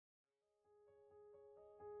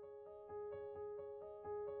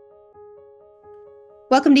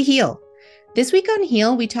Welcome to Heal. This week on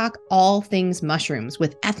Heal, we talk all things mushrooms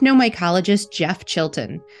with ethnomycologist Jeff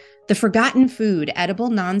Chilton. The forgotten food, edible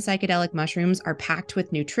non-psychedelic mushrooms are packed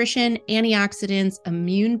with nutrition, antioxidants,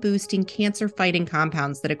 immune-boosting, cancer-fighting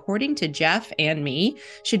compounds that, according to Jeff and me,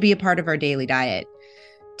 should be a part of our daily diet.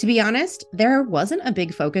 To be honest, there wasn't a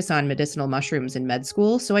big focus on medicinal mushrooms in med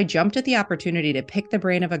school, so I jumped at the opportunity to pick the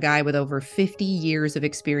brain of a guy with over 50 years of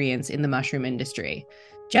experience in the mushroom industry.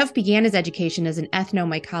 Jeff began his education as an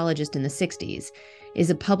ethnomycologist in the 60s, is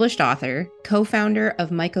a published author, co-founder of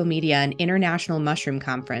Mycomedia, an international mushroom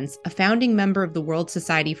conference, a founding member of the World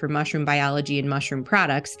Society for Mushroom Biology and Mushroom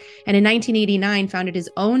Products, and in 1989 founded his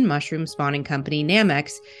own mushroom spawning company,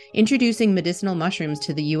 Nammex, introducing medicinal mushrooms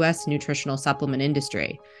to the U.S. nutritional supplement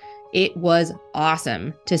industry. It was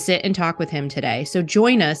awesome to sit and talk with him today. So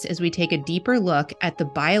join us as we take a deeper look at the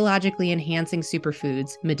biologically enhancing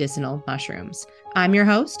superfoods, medicinal mushrooms. I'm your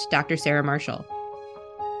host, Dr. Sarah Marshall.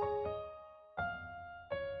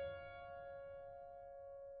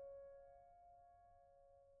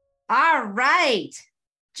 All right,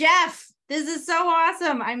 Jeff, this is so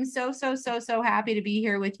awesome. I'm so happy to be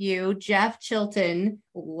here with you. Jeff Chilton,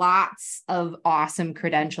 lots of awesome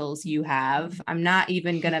credentials you have. I'm not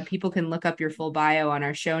even people can look up your full bio on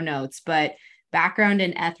our show notes, but background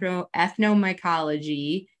in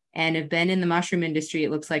ethnomycology and have been in the mushroom industry,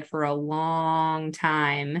 it looks like, for a long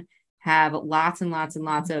time. Have lots and lots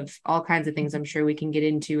of all kinds of things I'm sure we can get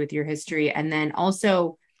into with your history. And then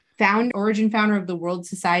also founder of the World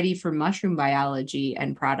Society for Mushroom Biology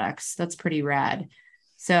and Products. That's pretty rad.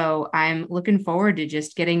 So I'm looking forward to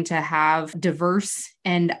just getting to have diverse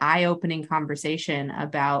and eye-opening conversation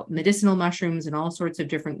about medicinal mushrooms in all sorts of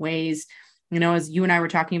different ways. You know, as you and I were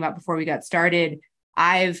talking about before we got started,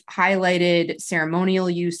 I've highlighted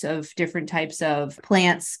ceremonial use of different types of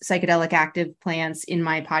plants, psychedelic active plants, in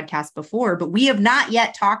my podcast before, but we have not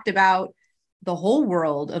yet talked about the whole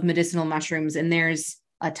world of medicinal mushrooms, and there's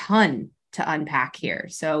a ton to unpack here.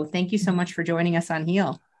 So thank you so much for joining us on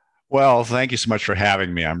Heal. Well, thank you so much for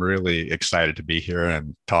having me. I'm really excited to be here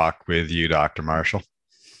and talk with you, Dr. Marshall.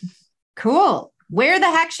 Cool. Where the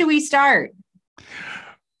heck should we start?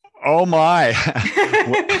 Oh my.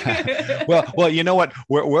 well, you know what?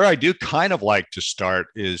 Where I do kind of like to start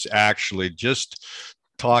is actually just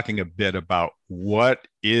talking a bit about what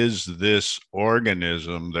is this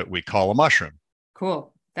organism that we call a mushroom.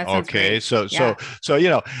 Cool. That sounds okay. Great. So,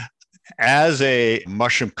 as a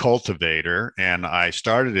mushroom cultivator, and I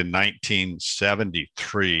started in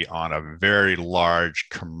 1973 on a very large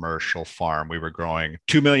commercial farm. We were growing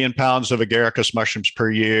 2 million pounds of agaricus mushrooms per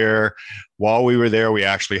year. While we were there, we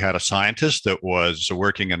actually had a scientist that was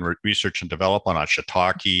working in research and development on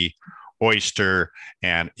shiitake, oyster,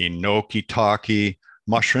 and enoki-take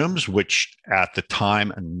mushrooms, which at the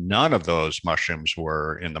time, none of those mushrooms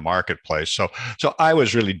were in the marketplace. So I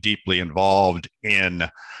was really deeply involved in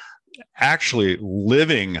actually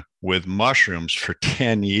living with mushrooms for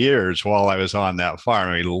 10 years while I was on that farm.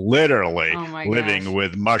 I mean, literally living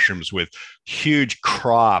with mushrooms, with huge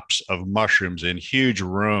crops of mushrooms in huge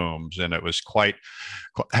rooms. And it was quite,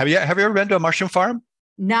 have you ever been to a mushroom farm?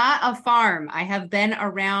 Not a farm. I have been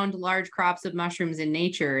around large crops of mushrooms in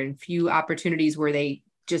nature and few opportunities where they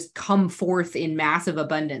just come forth in massive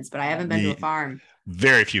abundance, but I haven't been to a farm.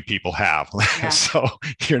 Very few people have. Yeah. So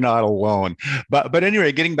you're not alone. But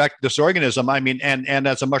anyway, getting back to this organism, I mean, and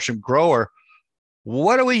as a mushroom grower,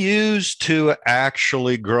 what do we use to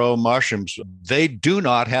actually grow mushrooms? They do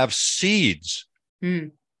not have seeds.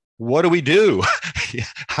 What do we do?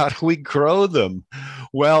 How do we grow them?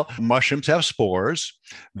 Well, mushrooms have spores.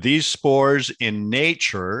 These spores in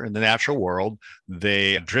nature, in the natural world,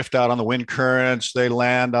 they drift out on the wind currents, they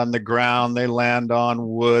land on the ground, they land on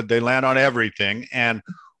wood, they land on everything. And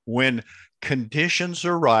when conditions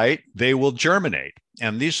are right, they will germinate.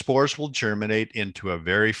 And these spores will germinate into a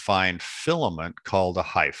very fine filament called a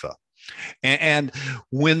hypha. And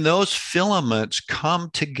when those filaments come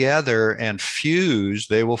together and fuse,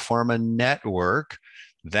 they will form a network.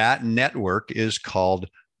 That network is called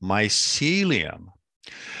mycelium.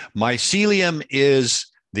 Mycelium is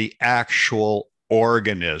the actual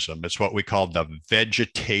organism. It's what we call the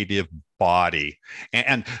vegetative body.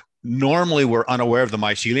 And normally we're unaware of the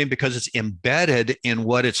mycelium because it's embedded in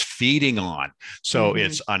what it's feeding on. So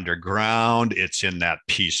it's underground, it's in that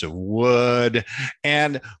piece of wood.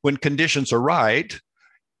 And when conditions are right,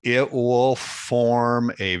 it will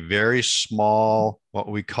form a very small, what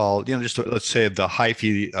we call, just let's say the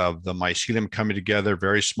hyphae of the mycelium coming together,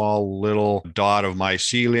 very small little dot of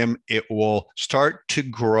mycelium. It will start to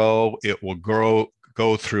grow. It will go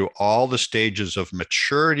through all the stages of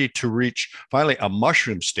maturity to reach finally a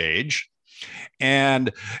mushroom stage.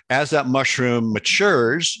 And as that mushroom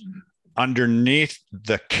matures, underneath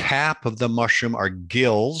the cap of the mushroom are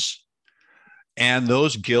gills, and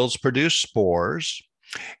those gills produce spores.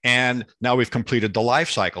 And now we've completed the life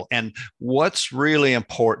cycle. And what's really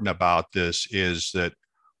important about this is that,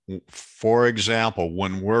 for example,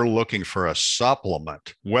 when we're looking for a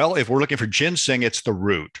supplement, well, if we're looking for ginseng, it's the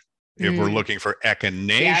root. If we're looking for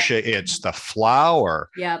echinacea, it's the flower.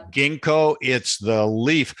 Ginkgo, it's the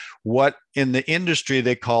leaf. What in the industry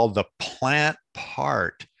they call the plant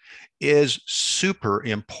part is super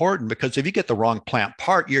important, because if you get the wrong plant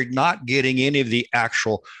part, you're not getting any of the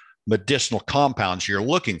actual medicinal compounds you're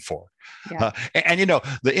looking for. And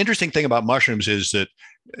the interesting thing about mushrooms is that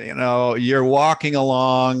you're walking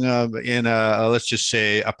along in let's just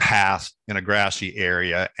say a path in a grassy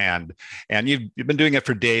area, and you've been doing it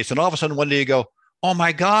for days, and all of a sudden one day you go, oh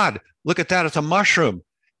my God, look at that, it's a mushroom.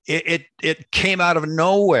 It came out of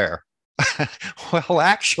nowhere. Well,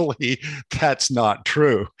 actually, that's not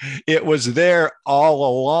true. It was there all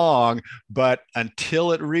along, but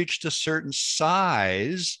until it reached a certain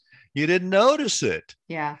size, you didn't notice it.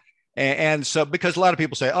 And so, because a lot of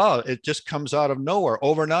people say, oh, it just comes out of nowhere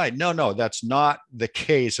overnight. No, that's not the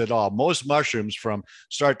case at all. Most mushrooms from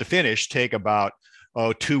start to finish take about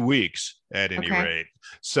 2 weeks at any rate.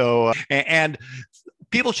 So, and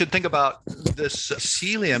people should think about this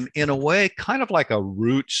psyllium in a way kind of like a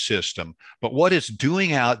root system. But what it's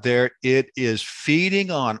doing out there, it is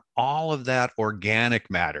feeding on all of that organic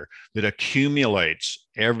matter that accumulates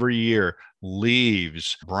every year.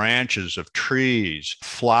 Leaves, branches of trees,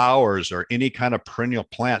 flowers, or any kind of perennial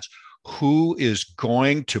plants. Who is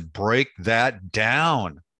going to break that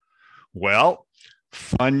down? Well,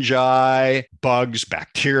 fungi, bugs,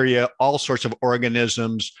 bacteria, all sorts of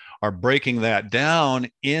organisms are breaking that down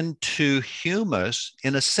into humus,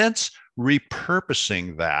 in a sense,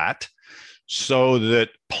 repurposing that so that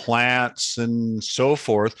plants and so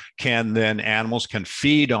forth animals can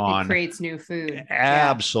feed on. It creates new food.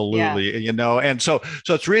 Absolutely. And so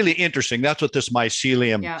it's really interesting. That's what this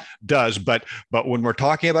mycelium does. But when we're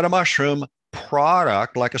talking about a mushroom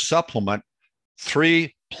product, like a supplement,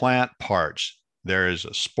 3 plant parts. There is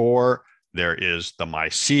a spore, there is the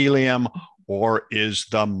mycelium, or is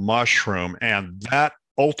the mushroom. And that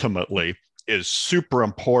ultimately is super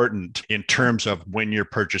important in terms of when you're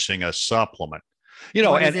purchasing a supplement.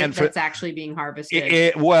 And that's actually being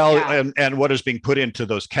harvested. And what is being put into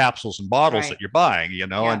those capsules and bottles that you're buying,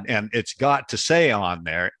 and it's got to say on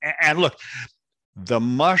there. And look, the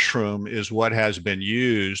mushroom is what has been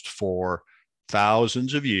used for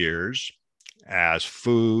thousands of years as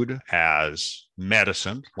food, as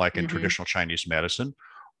medicine, like in traditional Chinese medicine,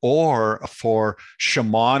 or for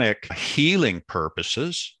shamanic healing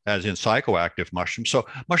purposes, as in psychoactive mushrooms. So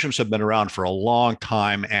mushrooms have been around for a long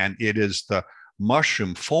time, and it is the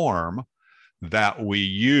mushroom form that we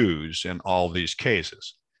use in all these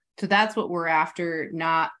cases. So that's what we're after,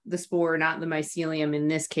 not the spore, not the mycelium, in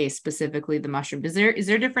this case, specifically the mushroom. Is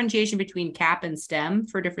there differentiation between cap and stem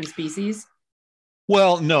for different species?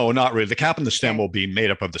 Well, no, not really. The cap and the stem will be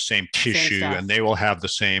made up of the same tissue, and they will have the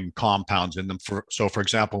same compounds in them. So, for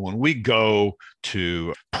example, when we go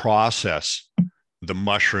to process the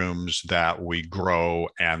mushrooms that we grow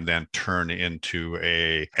and then turn into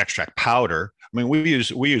a extract powder, I mean, we use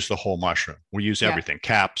the whole mushroom. We use everything,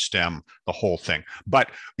 cap, stem, the whole thing. But,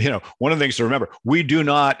 one of the things to remember, we do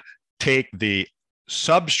not take the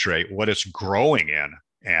substrate, what it's growing in,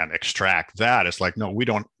 and extract that. It's like, no, we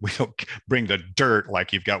don't bring the dirt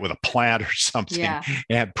like you've got with a plant or something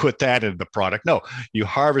and put that into the product. No, you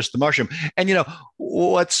harvest the mushroom. And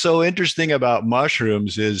what's so interesting about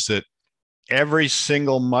mushrooms is that every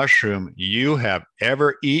single mushroom you have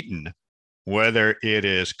ever eaten, whether it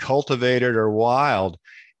is cultivated or wild,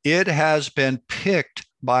 it has been picked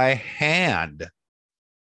by hand.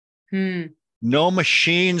 No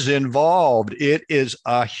machines involved. It is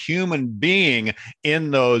a human being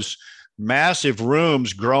in those massive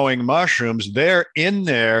rooms growing mushrooms. They're in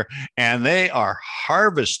there and they are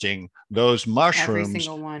harvesting those mushrooms. Every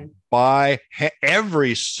single one. By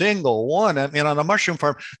every single one. I mean, on a mushroom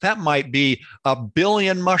farm, that might be 1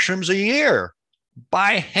 billion mushrooms a year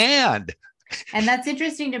by hand. And that's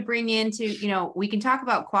interesting to bring into, we can talk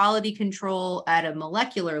about quality control at a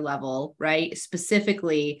molecular level, right?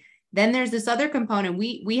 Specifically. Then there's this other component.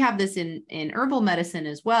 We have this in herbal medicine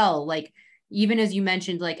as well. Like, even as you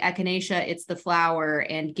mentioned, like echinacea, it's the flower,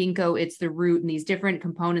 and ginkgo, it's the root, and these different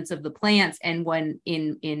components of the plants. And when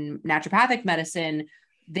in naturopathic medicine,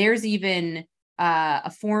 there's even a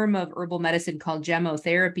form of herbal medicine called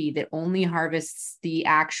gemotherapy that only harvests the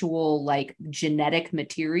actual like genetic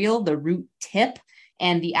material, the root tip,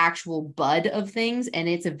 and the actual bud of things. And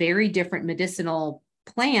it's a very different medicinal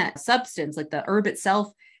plant substance. Like the herb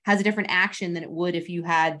itself has a different action than it would if you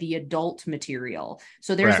had the adult material.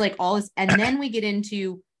 So there's like all this. And then we get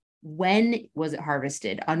into when was it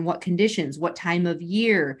harvested, on what conditions, what time of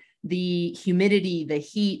year, the humidity, the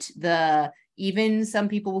heat, even some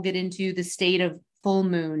people will get into the state of full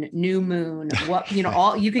moon, new moon, what,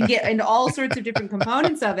 all you can get into all sorts of different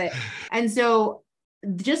components of it. And so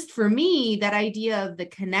just for me, that idea of the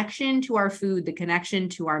connection to our food, the connection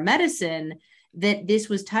to our medicine, that this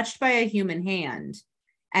was touched by a human hand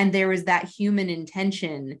and there was that human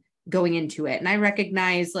intention going into it. And I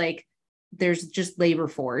recognize like there's just labor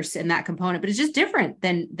force in that component, but it's just different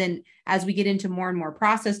than as we get into more and more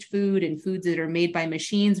processed food and foods that are made by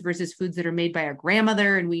machines versus foods that are made by a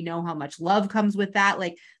grandmother. And we know how much love comes with that.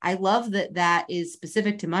 Like, I love that is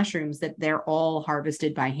specific to mushrooms, that they're all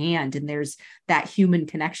harvested by hand and there's that human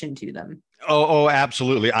connection to them. Oh,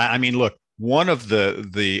 absolutely. I mean, look, one of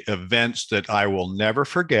the events that I will never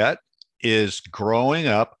forget is growing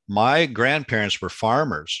up. My grandparents were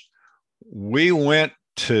farmers. We went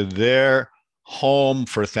to their home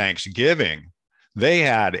for Thanksgiving. They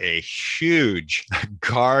had a huge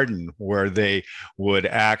garden where they would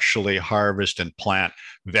actually harvest and plant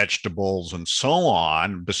vegetables and so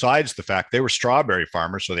on. Besides the fact they were strawberry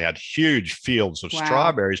farmers, so they had huge fields of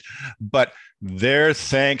strawberries, but their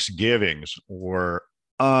Thanksgivings were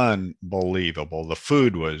unbelievable. The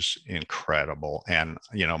food was incredible. And,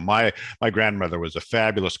 my grandmother was a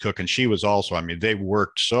fabulous cook. And she was also, I mean, they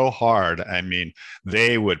worked so hard. I mean,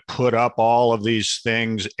 they would put up all of these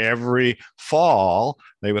things every fall.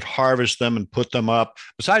 They would harvest them and put them up.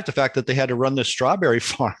 Besides the fact that they had to run this strawberry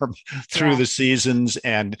farm through the seasons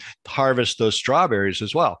and harvest those strawberries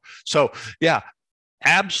as well. So, yeah,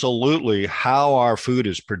 absolutely how our food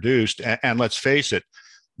is produced. And let's face it,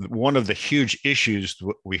 one of the huge issues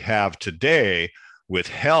we have today with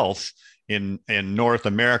health in North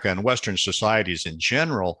America and Western societies in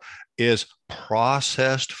general is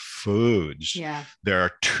processed foods. Yeah. There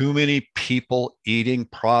are too many people eating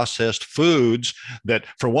processed foods that,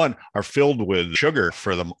 for one, are filled with sugar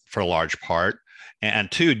for a large part. And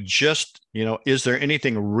two, just, is there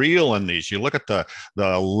anything real in these? You look at the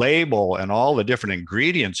label and all the different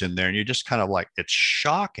ingredients in there, and you just kind of like, it's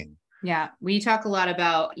shocking. Yeah, we talk a lot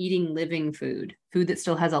about eating living food that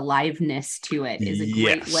still has aliveness to it is a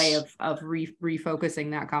great way of refocusing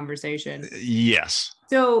that conversation. Yes.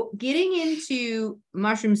 So getting into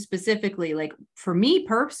mushrooms specifically, like for me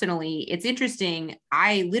personally, it's interesting.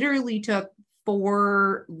 I literally took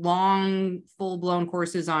 4 long, full-blown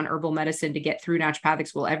courses on herbal medicine to get through naturopathic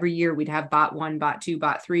school. Every year we'd have Bot 1, Bot 2,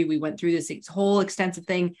 Bot 3. We went through this whole extensive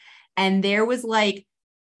thing. And there was like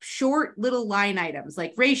short little line items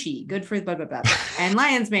like reishi, good for blah, blah, blah, blah, and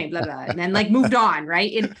lion's mane, blah, blah, and then like moved on,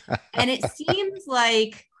 right? And it seems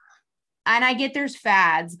like, and I get there's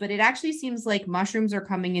fads, but it actually seems like mushrooms are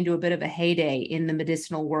coming into a bit of a heyday in the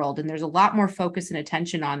medicinal world. And there's a lot more focus and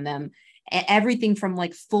attention on them. Everything from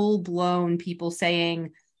like full-blown people saying,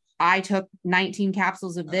 I took 19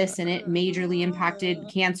 capsules of this and it majorly impacted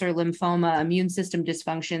cancer, lymphoma, immune system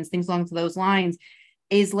dysfunctions, things along those lines,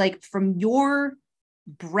 is like, from your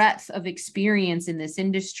breadth of experience in this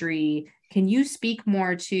industry, can you speak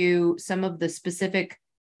more to some of the specific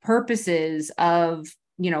purposes of,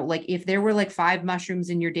 like if there were like 5 mushrooms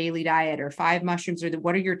in your daily diet or 5 mushrooms, or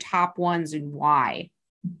what are your top ones and why?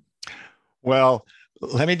 Well,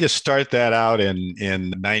 let me just start that out in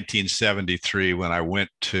 1973 when I went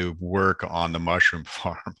to work on the mushroom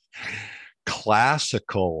farm.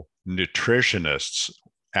 Classical nutritionists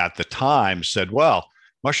at the time said, well,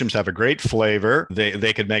 mushrooms have a great flavor.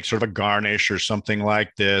 They could make sort of a garnish or something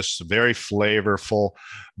like this, very flavorful,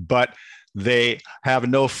 but they have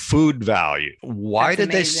no food value. Why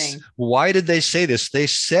did they say this? They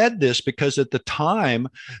said this because at the time,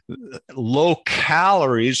 low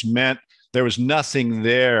calories meant there was nothing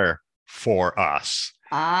there for us.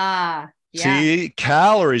 Yeah. See,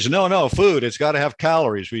 calories. No, food. It's got to have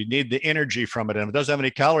calories. We need the energy from it. And if it doesn't have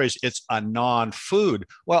any calories, it's a non-food.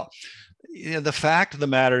 Well, the fact of the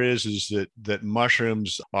matter is that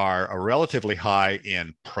mushrooms are relatively high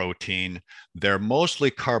in protein. They're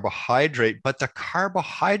mostly carbohydrate, but the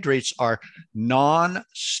carbohydrates are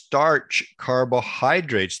non-starch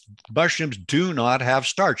carbohydrates. Mushrooms do not have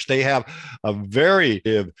starch. They have a very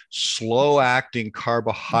slow-acting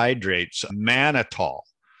carbohydrates, mannitol.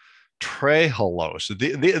 trehalose.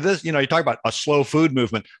 This, you talk about a slow food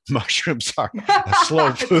movement. Mushrooms are a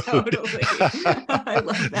slow food. Totally. I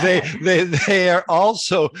love that. They are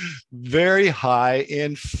also very high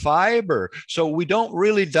in fiber. So we don't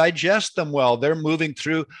really digest them well. They're moving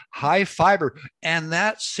through high fiber. And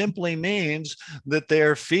that simply means that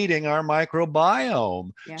they're feeding our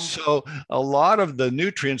microbiome. Yeah. So a lot of the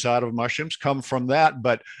nutrients out of mushrooms come from that,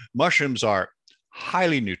 but mushrooms are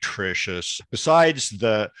highly nutritious besides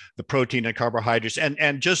the protein and carbohydrates.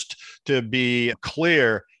 And just to be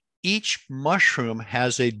clear, each mushroom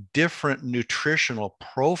has a different nutritional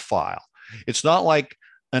profile. It's not like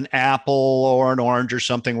an apple or an orange or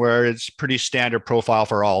something where it's pretty standard profile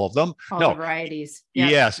for all of them. All the varieties. Yep.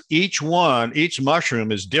 Yes, each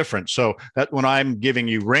mushroom is different. So that when I'm giving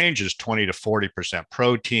you ranges, 20 to 40%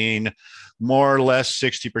 protein, more or less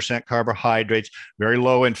 60% carbohydrates, very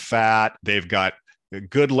low in fat. They've got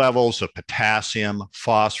good levels of potassium,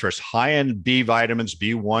 phosphorus, high in B vitamins,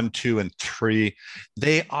 B1, 2, and 3.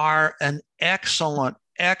 They are an excellent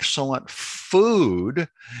food.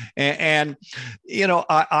 And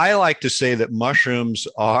I like to say that mushrooms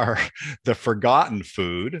are the forgotten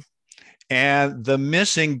food and the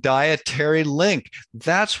missing dietary link.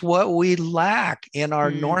 That's what we lack in our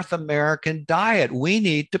North American diet. We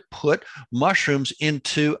need to put mushrooms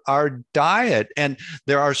into our diet. And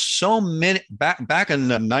there are so many, back in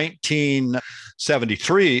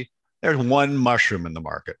 1973, there's one mushroom in the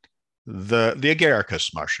market, the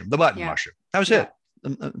agaricus mushroom, the button mushroom. That was it.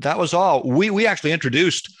 That was all. We actually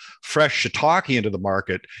introduced fresh shiitake into the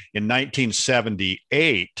market in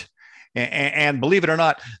 1978. And believe it or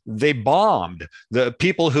not, they bombed. The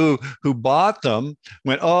people who bought them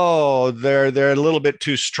went, oh, they're a little bit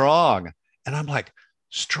too strong. And I'm like,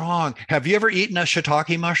 strong? Have you ever eaten a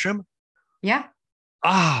shiitake mushroom? Yeah.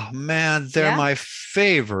 Oh, man, they're my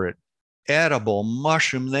favorite edible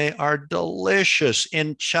mushroom. They are delicious.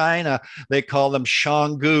 In China, they call them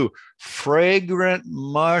shangu, fragrant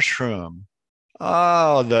mushroom.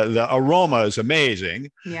 Oh, the aroma is amazing.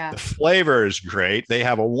 Yeah. The flavor is great. They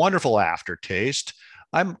have a wonderful aftertaste.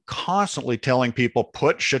 I'm constantly telling people,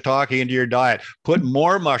 put shiitake into your diet, put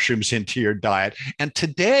more mushrooms into your diet. And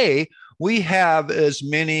today we have as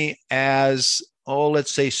many as,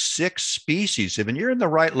 let's say 6 species. If you're in the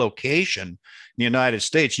right location in the United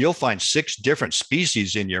States, you'll find 6 different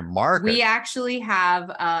species in your market. We actually have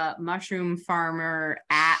a mushroom farmer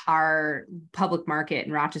at our public market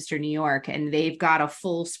in Rochester, New York, and they've got a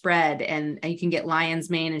full spread, and you can get lion's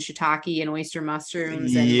mane and shiitake and oyster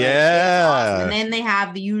mushrooms. And awesome. And then they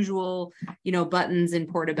have the usual, buttons and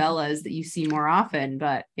portobellas that you see more often,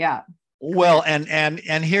 but yeah. Well, and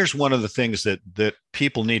here's one of the things that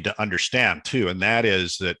people need to understand too, and that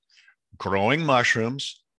is that growing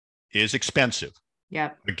mushrooms is expensive.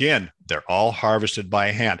 Yep. Again, they're all harvested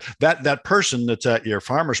by hand. That person that's at your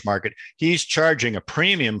farmer's market, he's charging a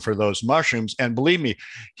premium for those mushrooms. And believe me,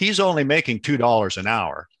 he's only making $2 an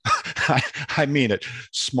hour. I mean it.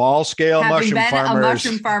 Small scale mushroom farmers. Having been a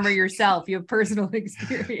mushroom farmer yourself, you have personal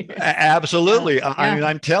experience. Absolutely. I mean,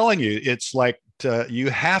 I'm telling you, it's like you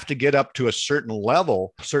have to get up to a certain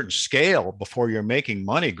level, a certain scale before you're making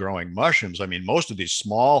money growing mushrooms. I mean, most of these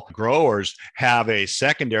small growers have a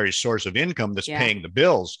secondary source of income that's paying the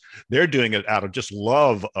bills. They're doing it out of just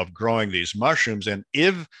love of growing these mushrooms. And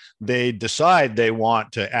if they decide they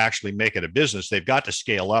want to actually make it a business, they've got to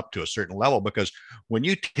scale up to a certain level, because when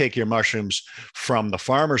you take your mushrooms from the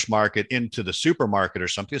farmer's market into the supermarket or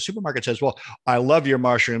something, the supermarket says, well, I love your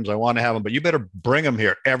mushrooms, I want to have them, but you better bring them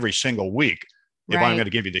here every single week if I'm going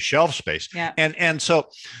to give you the shelf space. Yeah. And so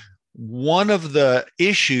one of the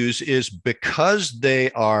issues is because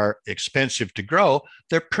they are expensive to grow,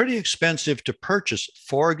 they're pretty expensive to purchase.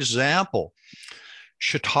 For example,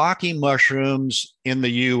 shiitake mushrooms in the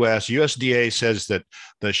US, USDA says that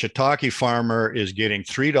the shiitake farmer is getting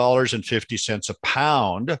 $3.50 a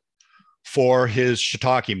pound for his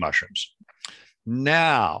shiitake mushrooms.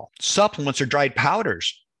 Now, supplements are dried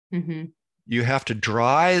powders. Mm-hmm. You have to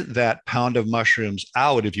dry that pound of mushrooms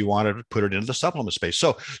out if you wanted to put it into the supplement space.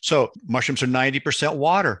 So mushrooms are 90%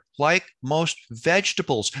 water, like most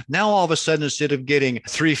vegetables. Now, all of a sudden, instead of getting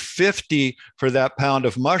 $3.50 for that pound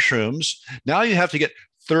of mushrooms, now you have to get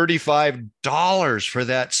 $35 for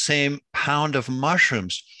that same pound of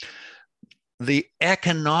mushrooms. The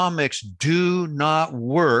economics do not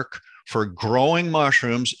work for growing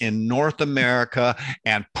mushrooms in North America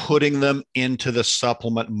and putting them into the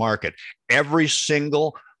supplement market. Every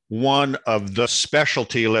single one of the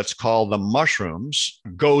specialty, let's call them mushrooms,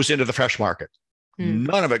 goes into the fresh market.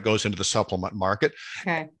 None of it goes into the supplement market.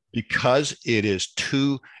 Okay. because it is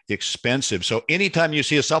too expensive. So anytime you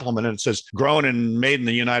see a supplement and it says grown and made in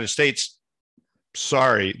the United States,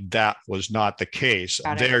 sorry, that was not the case.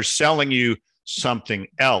 They're selling you something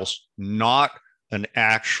else, not an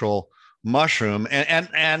actual mushroom.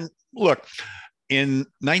 And look, in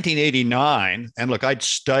 1989, and look, I'd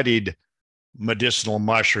studied medicinal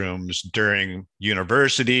mushrooms during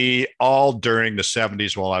university, all during the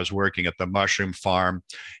 70s while I was working at the mushroom farm.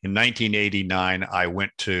 In 1989, I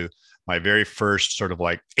went to my very first sort of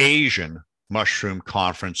like Asian mushroom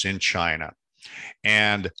conference in China.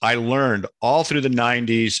 And I learned all through the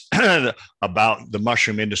 90s about the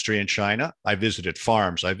mushroom industry in China. I visited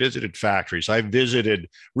farms, I visited factories, I visited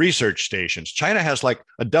research stations. China has like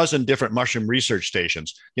a dozen different mushroom research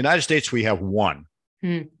stations. United States, we have one.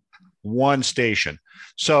 One station.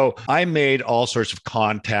 So I made all sorts of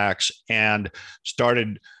contacts and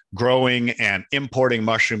started growing and importing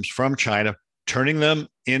mushrooms from China, turning them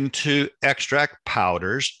into extract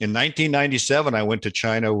powders. In 1997, I went to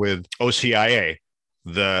China with OCIA,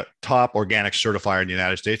 the top organic certifier in the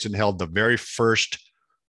United States, and held the very first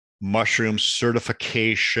mushroom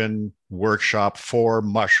certification workshop for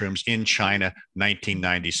mushrooms in China,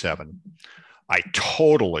 1997. I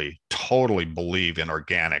totally believe in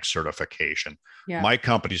organic certification. Yeah. My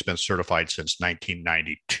company's been certified since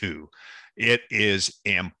 1992. It is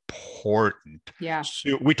important. Yeah.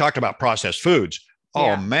 So we talked about processed foods.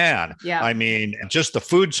 Oh, man. Yeah. I mean, just the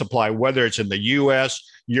food supply, whether it's in the US,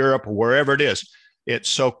 Europe, wherever it is, it's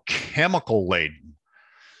so chemical laden.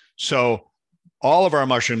 So all of our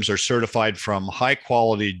mushrooms are certified from high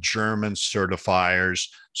quality German certifiers.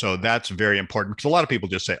 So that's very important because a lot of people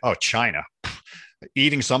just say, oh, China,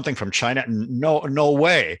 eating something from China? No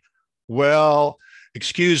way. Well,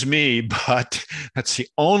 excuse me, but that's the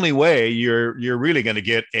only way you're really going to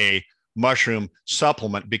get a mushroom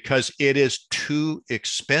supplement, because it is too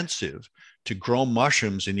expensive to grow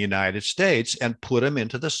mushrooms in the United States and put them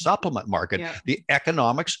into the supplement market. Yeah. The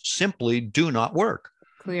economics simply do not work.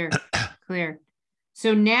 Clear.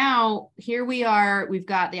 So now here we are, we've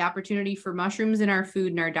got the opportunity for mushrooms in our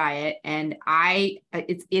food and our diet. And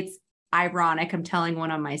it's ironic. I'm telling one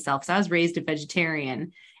on myself. So I was raised a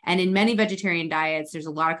vegetarian, and in many vegetarian diets, there's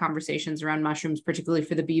a lot of conversations around mushrooms, particularly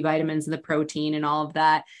for the B vitamins and the protein and all of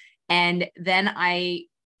that. And then I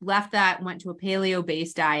left that, went to a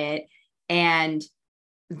paleo-based diet, and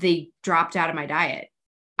they dropped out of my diet.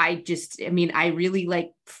 I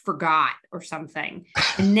really forgot or something.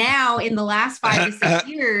 And now in the last 5 to 6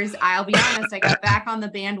 years, I'll be honest, I got back on the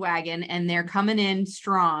bandwagon and they're coming in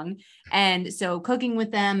strong. And so cooking with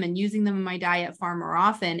them and using them in my diet far more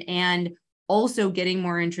often, and also getting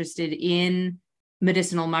more interested in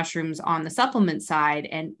medicinal mushrooms on the supplement side.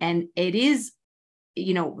 And it is,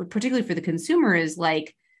 particularly for the consumer, is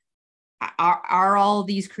like, are all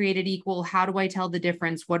these created equal? How do I tell the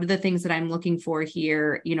difference? What are the things that I'm looking for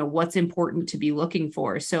here? What's important to be looking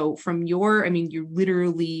for? So from you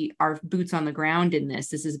literally are boots on the ground in this.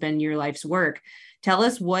 This has been your life's work. Tell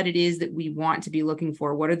us what it is that we want to be looking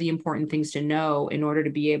for. What are the important things to know in order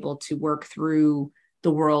to be able to work through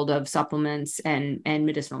the world of supplements and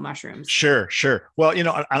medicinal mushrooms? Sure. Well,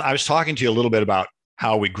 I was talking to you a little bit about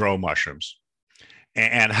how we grow mushrooms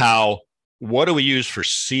and what do we use for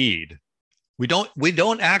seed? We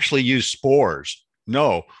don't actually use spores.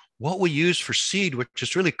 No, what we use for seed, which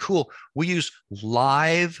is really cool, we use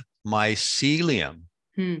live mycelium.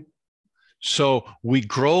 So we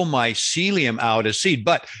grow mycelium out as seed,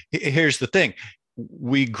 but here's the thing.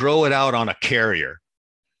 We grow it out on a carrier.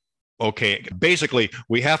 Okay, basically,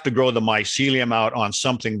 we have to grow the mycelium out on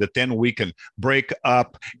something that then we can break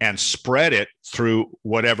up and spread it through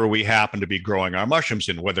whatever we happen to be growing our mushrooms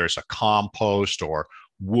in, whether it's a compost or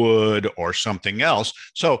wood or something else.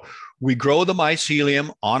 So we grow the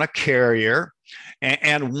mycelium on a carrier,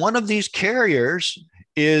 and one of these carriers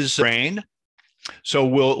is grain. So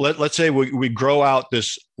let's say we grow out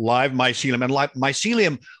this live mycelium, and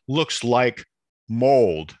mycelium looks like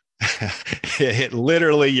mold. It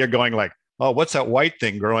literally, you're going like, oh, what's that white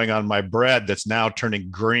thing growing on my bread that's now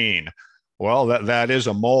turning green? Well, that is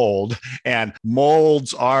a mold, and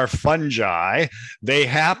molds are fungi. They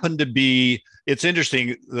happen to be, it's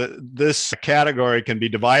interesting, this category can be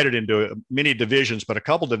divided into many divisions, but a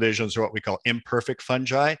couple divisions are what we call imperfect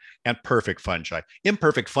fungi and perfect fungi.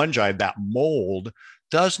 Imperfect fungi, that mold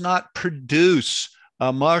does not produce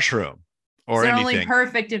a mushroom or anything. They're only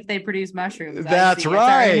perfect if they produce mushrooms. That's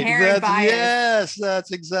right. Yes,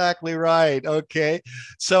 that's exactly right. Okay.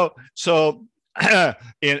 So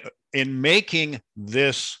in making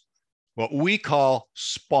this, what we call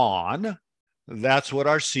spawn, That's what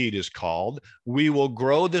our seed is called. We will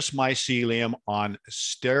grow this mycelium on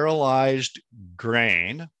sterilized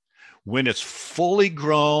grain. When it's fully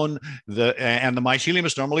grown, and the mycelium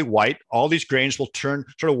is normally white, all these grains will turn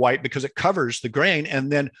sort of white because it covers the grain.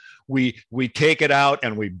 And then we take it out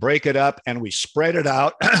and we break it up and we spread it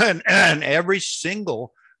out. And every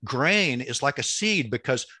single grain is like a seed,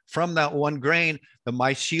 because from that one grain, the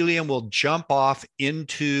mycelium will jump off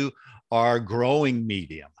into our growing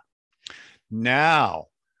medium. Now,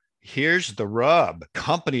 here's the rub.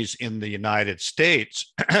 Companies in the United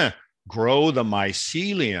States grow the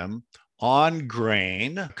mycelium on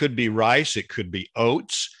grain. It could be rice, it could be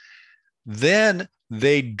oats. Then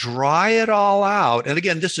they dry it all out. And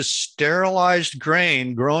again, this is sterilized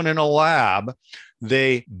grain grown in a lab.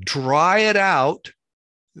 They dry it out,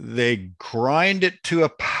 they grind it to a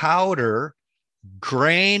powder,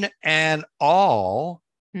 grain and all,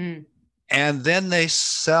 and then they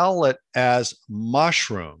sell it as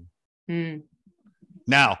mushroom.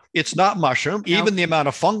 Now, it's not mushroom. Nope. Even the amount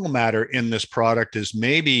of fungal matter in this product is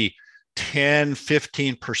maybe 10,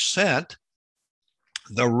 15%.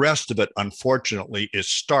 The rest of it, unfortunately, is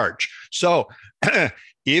starch. So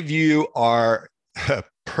if you are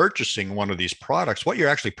purchasing one of these products, what you're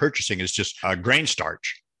actually purchasing is just a grain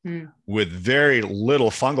starch with very little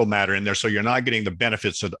fungal matter in there. So you're not getting the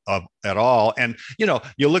benefits of at all. And,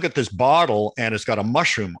 you look at this bottle and it's got a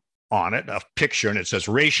mushroom on it, a picture, and it says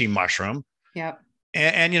reishi mushroom. Yep.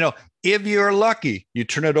 And if you're lucky, you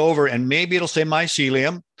turn it over and maybe it'll say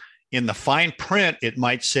mycelium. In the fine print, it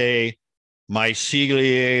might say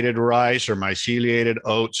myceliated rice or myceliated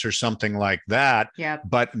oats or something like that. Yep.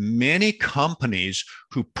 But many companies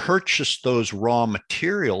who purchase those raw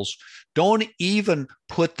materials don't even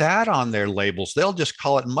put that on their labels. They'll just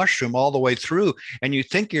call it mushroom all the way through. And you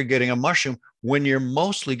think you're getting a mushroom when you're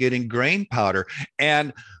mostly getting grain powder.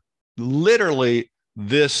 And literally,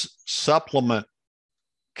 this supplement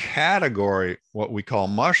category, what we call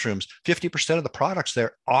mushrooms, 50% of the products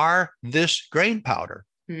there are this grain powder.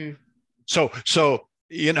 So I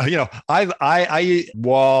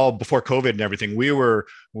well, before COVID and everything, we were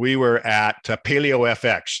at Paleo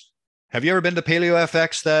FX. Have you ever been to Paleo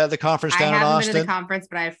FX, the conference down in Austin? I haven't been to the conference,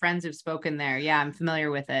 but I have friends who've spoken there. Yeah, I'm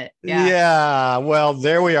familiar with it. Yeah. Well,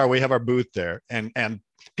 there we are. We have our booth there, and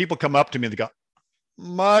people come up to me and they go,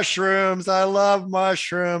 mushrooms. I love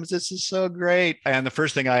mushrooms. This is so great. And the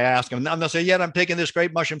first thing I ask them, and they'll say, yeah, I'm taking this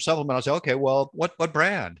great mushroom supplement. I'll say, okay, well, what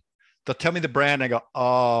brand? They'll tell me the brand. I go,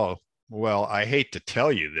 oh, well, I hate to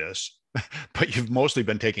tell you this, but you've mostly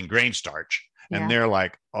been taking grain starch. And they're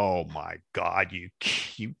like, oh my God,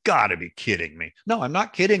 you got to be kidding me. No, I'm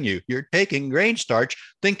not kidding you. You're taking grain starch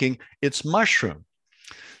thinking it's mushroom.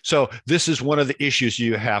 So this is one of the issues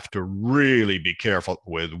you have to really be careful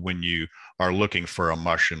with when you are looking for a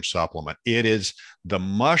mushroom supplement. It is the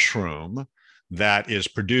mushroom that is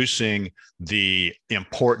producing the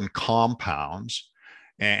important compounds.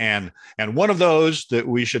 And one of those that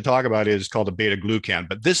we should talk about is called a beta glucan.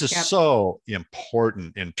 But this is so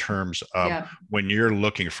important in terms of when you're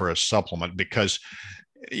looking for a supplement, because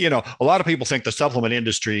a lot of people think the supplement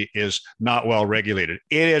industry is not well regulated.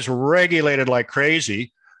 It is regulated like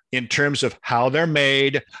crazy in terms of how they're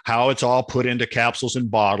made, how it's all put into capsules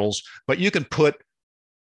and bottles. But you can put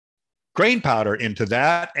grain powder into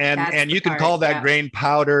that, and you can call that grain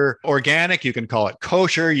powder organic. You can call it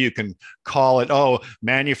kosher. You can call it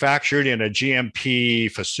manufactured in a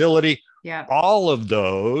GMP facility. Yeah, all of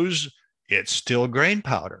those, it's still grain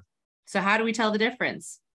powder. So how do we tell the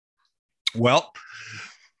difference? Well,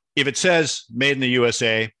 if it says made in the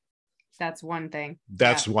USA, that's one thing.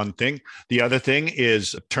 That's one thing. The other thing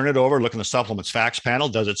is turn it over, look in the supplements facts panel.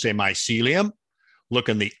 Does it say mycelium? Look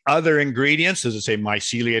in the other ingredients. Does it say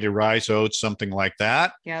myceliated rice, oats, something like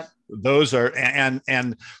that? Yep. Those are,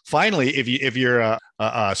 and finally, if you're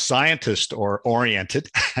a scientist or oriented,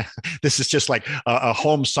 this is just like a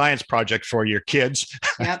home science project for your kids.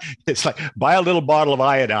 Yep. It's like buy a little bottle of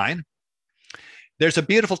iodine. There's a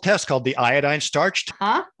beautiful test called the iodine starch.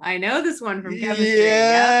 Huh? I know this one from chemistry.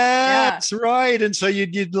 Yeah, that's right. And so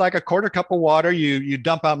you'd like a quarter cup of water. You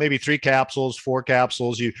dump out maybe 3 capsules, 4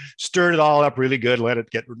 capsules. You stir it all up really good. Let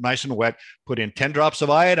it get nice and wet. Put in 10 drops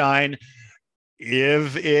of iodine.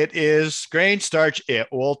 If it is grain starch, it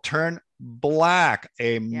will turn black.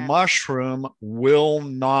 A mushroom will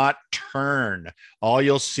not turn. All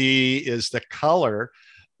you'll see is the color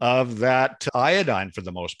of that iodine for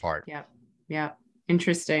the most part. Yeah. Yeah.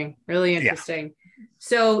 Interesting. Really interesting. Yeah.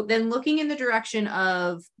 So then looking in the direction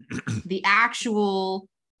of the actual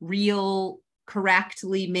real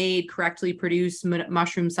correctly made, correctly produced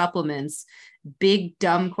mushroom supplements, big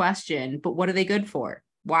dumb question, but what are they good for?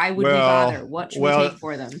 Why would we bother? What should we take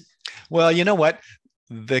for them? Well, you know what?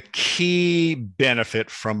 The key benefit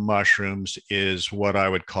from mushrooms is what I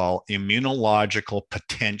would call immunological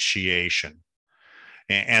potentiation.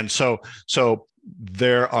 And so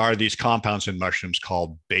there are these compounds in mushrooms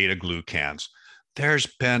called beta glucans. There's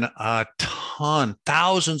been a ton,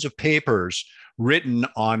 thousands of papers written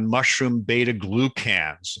on mushroom beta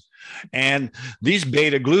glucans. And these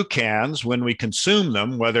beta glucans, when we consume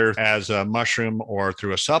them, whether as a mushroom or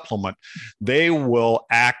through a supplement, they will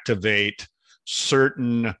activate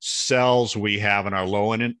certain cells we have in our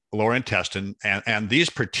lower intestine. And these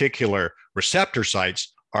particular receptor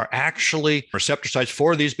sites are actually receptor sites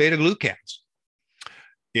for these beta glucans.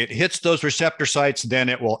 It hits those receptor sites, then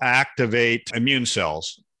it will activate immune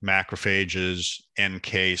cells, macrophages,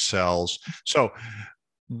 NK cells. So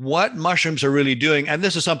what mushrooms are really doing, and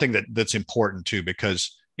this is something that's important too,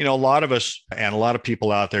 because, you know, a lot of us and a lot of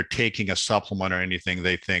people out there taking a supplement or anything,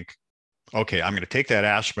 they think, okay, I'm going to take that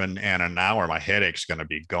aspirin and in an hour my headache's going to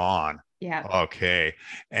be gone. Yeah. Okay.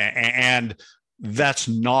 And that's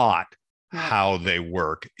not how they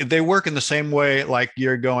work. They work in the same way, like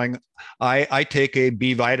you're going, I take a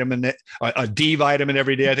B vitamin, a D vitamin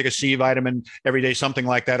every day. I take a C vitamin every day, something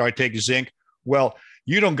like that. Or I take zinc. Well,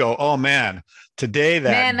 you don't go, oh man, today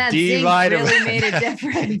that D vitamin really made a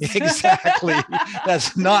difference. Exactly.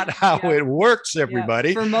 That's not how it works, everybody.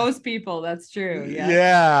 Yeah. For most people, that's true.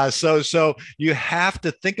 Yeah. So you have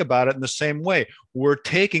to think about it in the same way. We're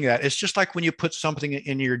taking that. It's just like when you put something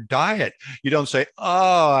in your diet. You don't say,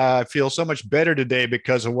 oh, I feel so much better today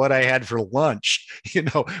because of what I had for lunch. You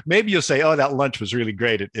know, maybe you'll say, oh, that lunch was really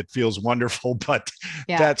great. It feels wonderful, but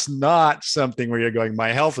that's not something where you're going, my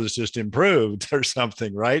health has just improved or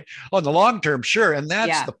something, right? On the long term, sure. And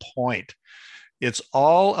that's the point. It's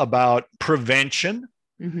all about prevention.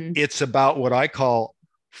 Mm-hmm. It's about what I call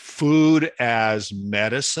food as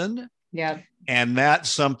medicine. Yeah. And that's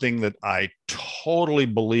something that I totally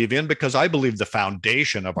believe in, because I believe the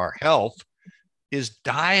foundation of our health is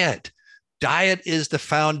diet. Diet is the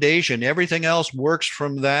foundation. Everything else works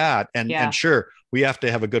from that. And sure, we have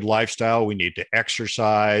to have a good lifestyle. We need to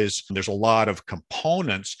exercise. There's a lot of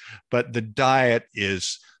components, but the diet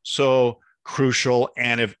is so crucial.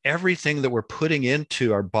 And if everything that we're putting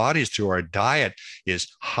into our bodies through our diet is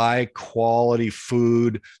high quality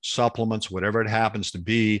food, supplements, whatever it happens to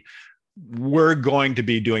be, we're going to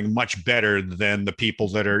be doing much better than the people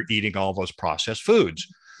that are eating all those processed foods.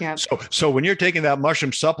 Yeah. So when you're taking that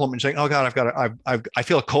mushroom supplement and saying, oh God, I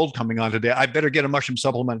feel a cold coming on today, I better get a mushroom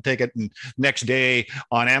supplement and take it. And next day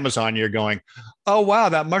on Amazon, you're going, oh wow,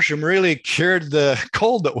 that mushroom really cured the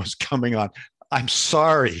cold that was coming on. I'm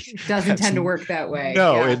sorry. It doesn't tend to work that way.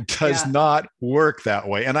 No, it does not work that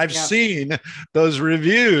way. And I've seen those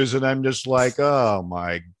reviews and I'm just like, oh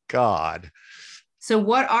my God. So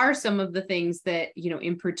what are some of the things that, you know,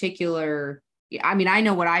 in particular, I mean, I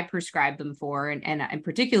know what I prescribe them for, and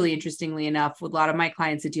particularly interestingly enough, with a lot of my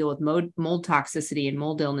clients that deal with mold toxicity and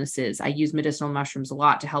mold illnesses, I use medicinal mushrooms a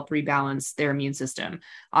lot to help rebalance their immune system,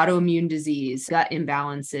 autoimmune disease, gut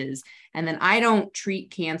imbalances. And then I don't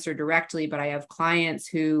treat cancer directly, but I have clients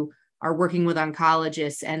who are working with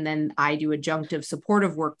oncologists, and then I do adjunctive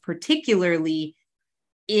supportive work, particularly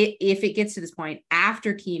if it gets to this point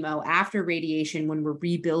after chemo, after radiation, when we're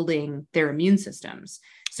rebuilding their immune systems.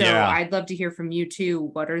 So I'd love to hear from you too.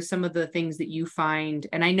 What are some of the things that you find?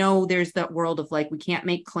 And I know there's that world of like, we can't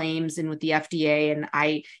make claims and with the FDA,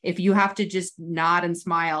 and if you have to just nod and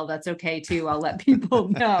smile, that's okay too. I'll let people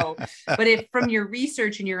know. But if from your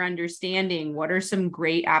research and your understanding, what are some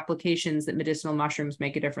great applications that medicinal mushrooms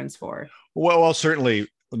make a difference for? Well, certainly.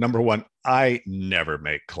 Number one, I never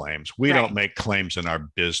make claims. We don't make claims in our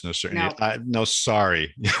business or no,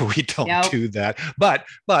 sorry. We don't do that. But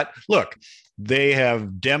look, they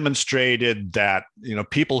have demonstrated that, you know,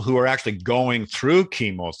 people who are actually going through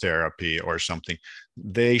chemotherapy or something,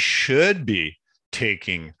 they should be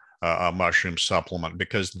taking a mushroom supplement,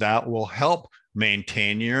 because that will help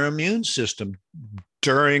maintain your immune system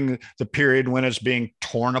during the period when it's being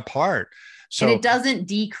torn apart. So, and it doesn't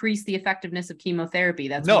decrease the effectiveness of chemotherapy.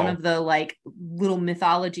 That's one of the like little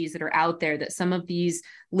mythologies that are out there, that some of these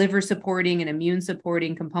liver supporting and immune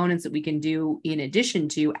supporting components that we can do in addition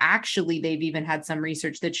to, actually, they've even had some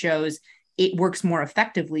research that shows it works more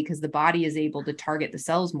effectively because the body is able to target the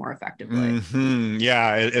cells more effectively. Mm-hmm.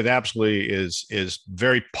 Yeah, it absolutely is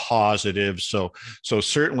very positive. So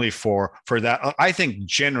certainly for that, I think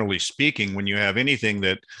generally speaking, when you have anything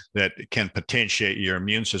that can potentiate your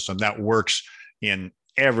immune system, that works in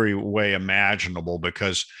every way imaginable,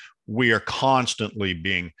 because we are constantly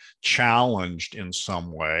being challenged in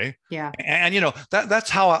some way. Yeah. And, that's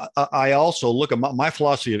how I also look at my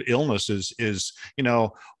philosophy of illness is,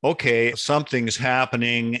 okay, something's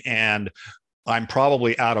happening and I'm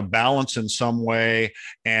probably out of balance in some way.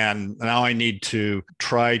 And now I need to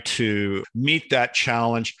try to meet that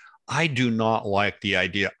challenge. I do not like the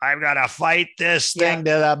idea, I've got to fight this thing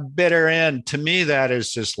to the bitter end. To me, that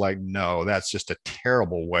is just like, no, that's just a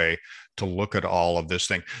terrible way to look at all of this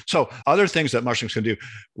thing. So other things that mushrooms can do,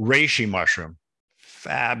 reishi mushroom,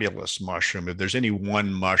 fabulous mushroom. If there's any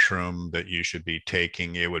one mushroom that you should be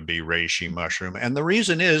taking, it would be reishi mushroom. And the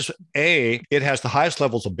reason is, A, it has the highest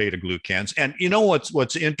levels of beta glucans. And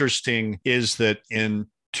what's interesting is that in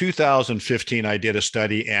 2015, I did a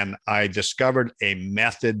study and I discovered a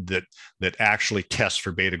method that actually tests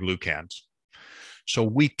for beta glucans. So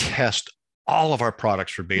we test all of our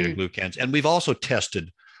products for beta glucans, and we've also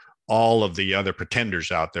tested all of the other pretenders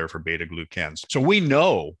out there for beta glucans. So we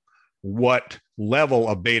know what level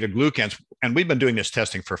of beta glucans, and we've been doing this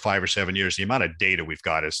testing for 5 or 7 years. The amount of data we've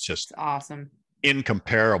got is just awesome,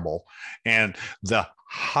 incomparable. And the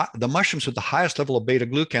mushrooms with the highest level of beta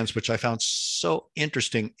glucans, which I found so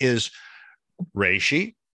interesting, is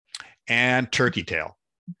reishi and turkey tail.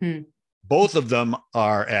 Mm-hmm. Both of them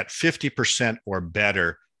are at 50% or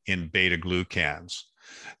better in beta glucans.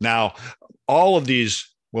 Now, all of these,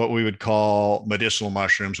 what we would call medicinal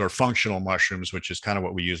mushrooms or functional mushrooms, which is kind of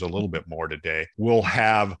what we use a little bit more today, will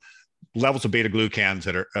have levels of beta glucans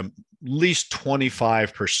that are at least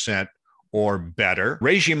 25% or better.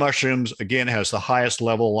 Reishi mushrooms, again, has the highest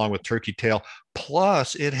level along with turkey tail,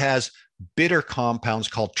 plus it has bitter compounds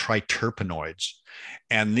called triterpenoids.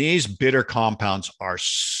 And these bitter compounds are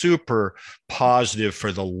super positive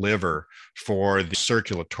for the liver, for the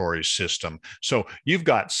circulatory system. So you've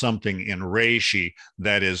got something in reishi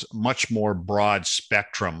that is much more broad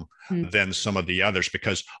spectrum than some of the others,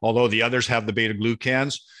 because although the others have the beta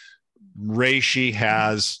glucans, reishi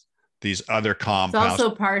has these other compounds. It's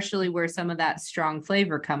also partially where some of that strong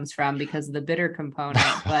flavor comes from because of the bitter component.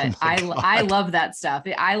 But I love that stuff.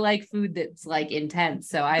 I like food that's like intense,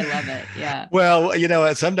 so I love it. Yeah. Well,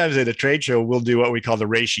 sometimes at a trade show, we'll do what we call the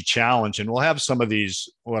reishi challenge, and we'll have some of these,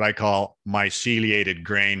 what I call myceliated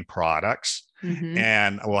grain products. Mm-hmm.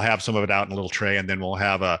 And we'll have some of it out in a little tray, and then we'll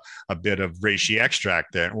have a bit of reishi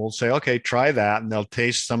extract there. And we'll say, okay, try that. And they'll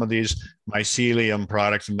taste some of these mycelium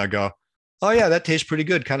products and they'll go, oh yeah, that tastes pretty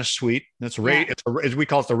good, kind of sweet. That's as we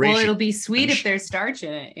call it, the reishi. Well, it'll be sweet if there's starch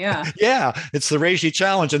in it. Yeah. Yeah, it's the reishi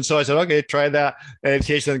challenge. And so I said, okay, try that. And it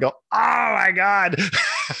tastes and go, oh my God.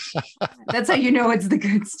 That's how you know it's the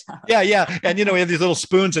good stuff. Yeah. And we have these little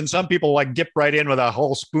spoons, and some people like dip right in with a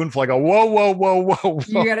whole spoonful. I go, whoa.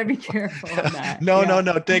 You got to be careful of that. No,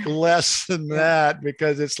 take less than that,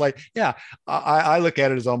 because it's like, I look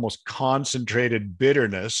at it as almost concentrated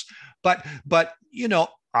bitterness. But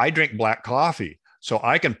I drink black coffee, so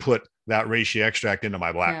I can put that reishi extract into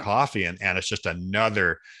my black coffee, and it's just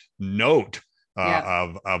another note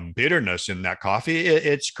of bitterness in that coffee.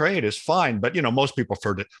 It's great, it's fine, but most people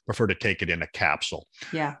prefer to take it in a capsule.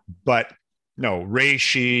 Yeah. But no,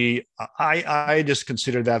 reishi, I just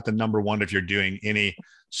consider that the number one if you're doing any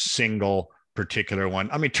single particular one.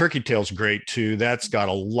 I mean, turkey tail's great too. That's got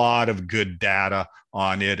a lot of good data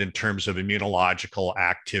on it in terms of immunological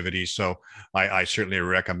activity. So I certainly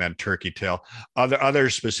recommend turkey tail. Other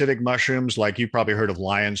specific mushrooms, like you probably heard of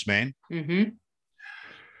lion's mane. Mm-hmm.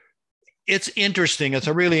 It's interesting. It's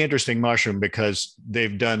a really interesting mushroom because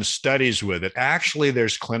they've done studies with it. Actually,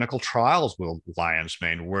 there's clinical trials with lion's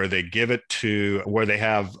mane where they give it to where they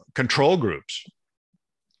have control groups.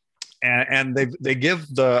 And they give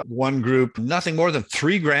the one group nothing more than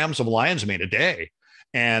 3 grams of lion's mane a day.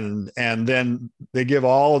 And then they give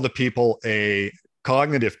all of the people a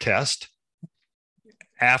cognitive test.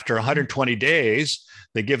 After 120 days,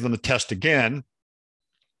 they give them the test again.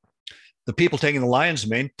 The people taking the lion's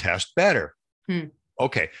mane test better.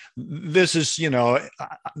 Okay, this is,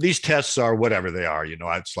 these tests are whatever they are,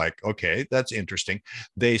 it's like, okay, that's interesting.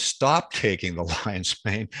 They stopped taking the lion's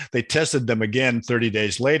mane. They tested them again 30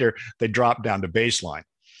 days later. They dropped down to baseline.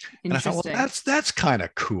 And I thought, well, that's kind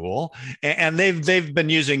of cool. And they've been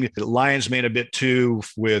using lion's mane a bit too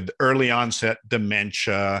with early onset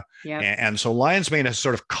dementia. Yep. And so lion's mane has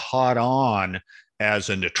sort of caught on as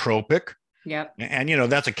a nootropic. Yep. And,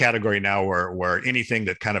 that's a category now where anything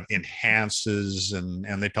that kind of enhances and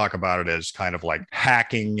they talk about it as kind of like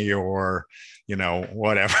hacking your,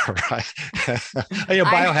 whatever, right?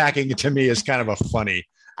 Biohacking to me is kind of a funny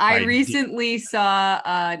I recently saw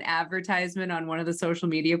an advertisement on one of the social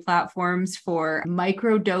media platforms for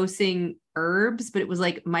microdosing herbs, but it was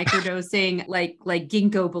like microdosing like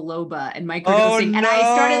ginkgo biloba and microdosing. No. And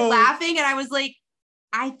I started laughing and I was like,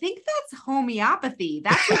 I think that's homeopathy.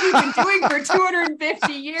 That's what we've been doing for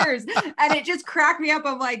 250 years. And it just cracked me up.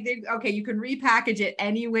 I'm like, okay, you can repackage it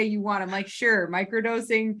any way you want. I'm like, sure,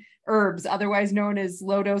 microdosing herbs, otherwise known as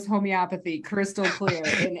low dose homeopathy, crystal clear.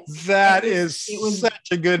 And it was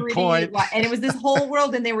such a good point. And it was this whole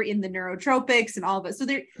world, and they were in the neurotropics and all of it. So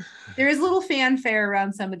there is little fanfare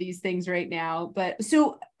around some of these things right now. But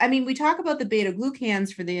so, I mean, we talk about the beta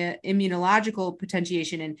glucans for the immunological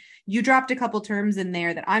potentiation, and you dropped a couple terms in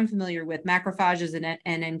there that I'm familiar with, macrophages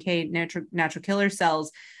and NK natural killer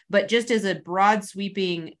cells. But just as a broad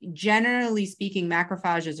sweeping, generally speaking,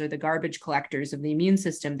 macrophages are the garbage collectors of the immune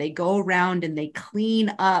system. They go around and they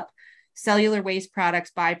clean up cellular waste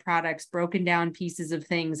products, byproducts, broken down pieces of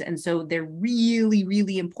things. And so they're really,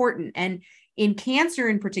 really important. And in cancer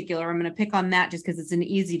in particular, I'm going to pick on that just because it's an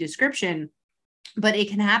easy description, but it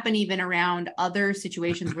can happen even around other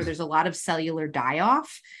situations where there's a lot of cellular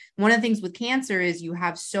die-off. One of the things with cancer is you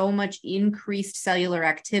have so much increased cellular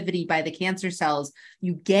activity by the cancer cells,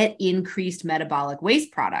 you get increased metabolic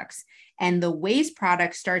waste products. And the waste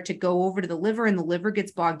products start to go over to the liver, and the liver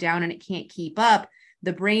gets bogged down and it can't keep up.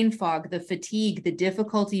 The brain fog, the fatigue, the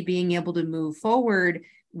difficulty being able to move forward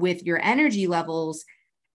with your energy levels.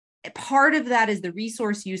 Part of that is the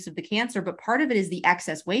resource use of the cancer, but part of it is the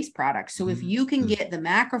excess waste products. So if you can get the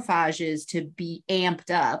macrophages to be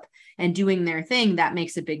amped up and doing their thing, that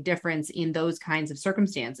makes a big difference in those kinds of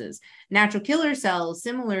circumstances. Natural killer cells,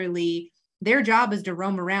 similarly, their job is to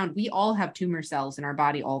roam around. We all have tumor cells in our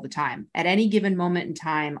body all the time. At any given moment in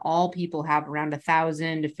time, all people have around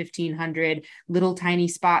 1,000 to 1,500 little tiny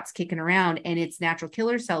spots kicking around, and it's natural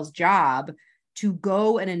killer cells' job to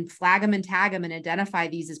go and flag them and tag them and identify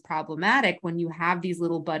these as problematic. When you have these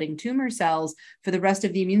little budding tumor cells, for the rest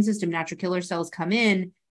of the immune system, natural killer cells come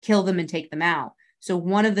in, kill them, and take them out. So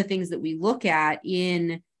one of the things that we look at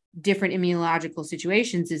in different immunological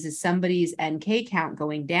situations is somebody's NK count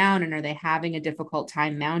going down, and are they having a difficult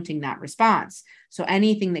time mounting that response? So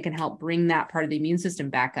anything that can help bring that part of the immune system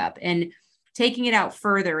back up. And taking it out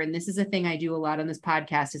further, and this is a thing I do a lot on this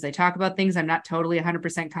podcast, is I talk about things I'm not totally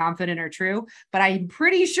 100% confident are true, but I'm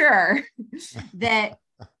pretty sure that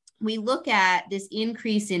we look at this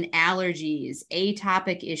increase in allergies,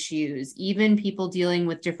 atopic issues, even people dealing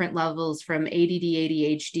with different levels from ADD,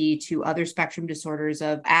 ADHD to other spectrum disorders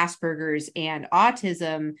of Asperger's and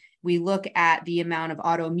autism. We look at the amount of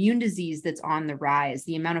autoimmune disease that's on the rise,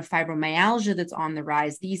 the amount of fibromyalgia that's on the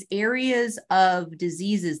rise, these areas of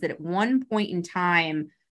diseases that at one point in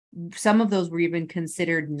time, some of those were even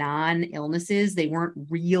considered non-illnesses. They weren't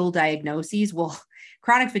real diagnoses. Well,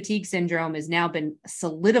 chronic fatigue syndrome has now been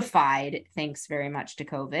solidified, thanks very much to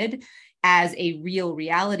COVID, as a real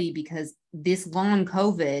reality, because this long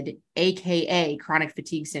COVID, AKA chronic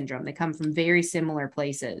fatigue syndrome, they come from very similar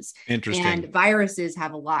places. Interesting. And viruses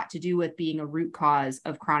have a lot to do with being a root cause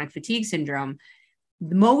of chronic fatigue syndrome.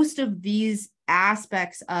 Most of these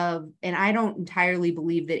aspects of, and I don't entirely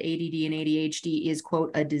believe that ADD and ADHD is,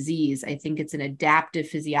 quote, a disease. I think it's an adaptive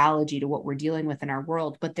physiology to what we're dealing with in our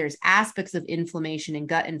world, but there's aspects of inflammation and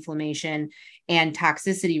gut inflammation and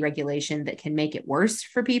toxicity regulation that can make it worse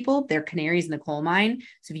for people. They're canaries in the coal mine.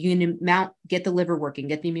 So if you can get the liver working,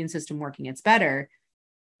 get the immune system working, it's better.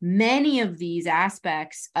 Many of these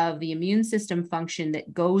aspects of the immune system function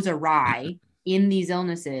that goes awry in these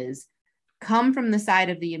illnesses come from the side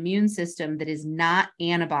of the immune system that is not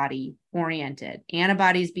antibody oriented.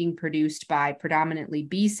 Antibodies being produced by predominantly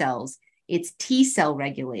B cells. It's T cell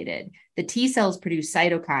regulated. The T cells produce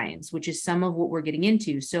cytokines, which is some of what we're getting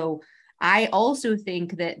into. So I also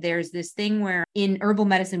think that there's this thing where in herbal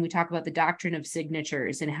medicine, we talk about the doctrine of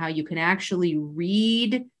signatures and how you can actually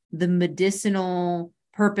read the medicinal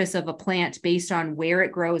purpose of a plant based on where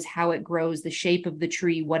it grows, how it grows, the shape of the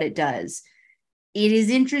tree, what it does. It is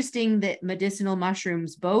interesting that medicinal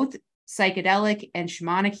mushrooms, both psychedelic and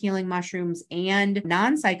shamanic healing mushrooms and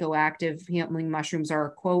non-psychoactive healing mushrooms, are,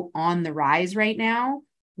 quote, on the rise right now.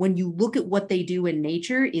 When you look at what they do in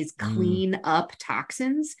nature is clean up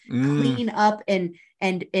toxins, clean up and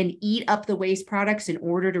eat up the waste products in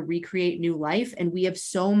order to recreate new life. And we have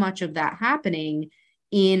so much of that happening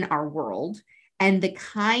in our world. And the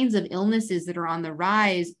kinds of illnesses that are on the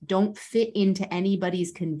rise don't fit into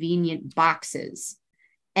anybody's convenient boxes.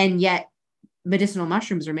 And yet medicinal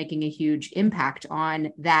mushrooms are making a huge impact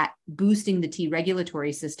on that, boosting the T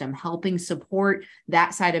regulatory system, helping support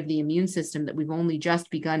that side of the immune system that we've only just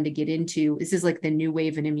begun to get into. This is like the new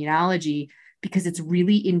wave in immunology because it's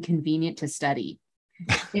really inconvenient to study.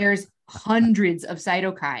 There's hundreds of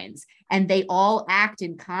cytokines and they all act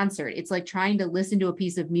in concert. It's like trying to listen to a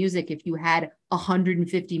piece of music if you had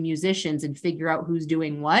 150 musicians and figure out who's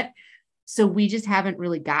doing what. So we just haven't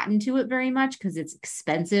really gotten to it very much because it's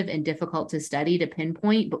expensive and difficult to study to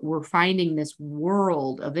pinpoint, but we're finding this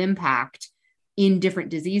world of impact in different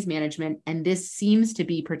disease management. And this seems to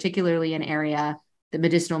be particularly an area that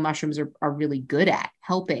medicinal mushrooms are really good at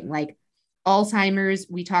helping. Like Alzheimer's,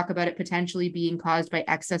 we talk about it potentially being caused by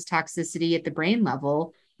excess toxicity at the brain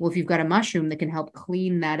level. Well, if you've got a mushroom that can help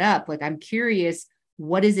clean that up, like I'm curious,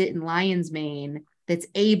 what is it in lion's mane that's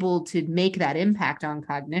able to make that impact on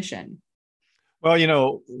cognition?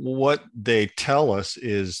 Well, what they tell us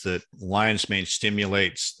is that lion's mane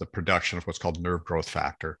stimulates the production of what's called nerve growth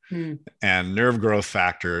factor. And nerve growth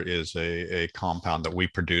factor is a compound that we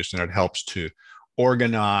produce, and it helps to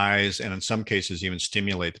organize and in some cases even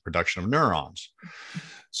stimulate the production of neurons.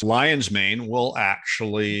 So lion's mane will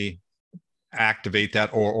actually activate that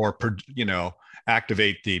or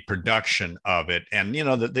activate the production of it. And,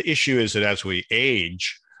 the issue is that as we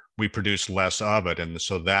age, we produce less of it. And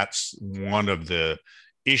so that's one of the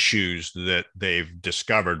issues that they've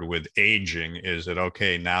discovered with aging is that,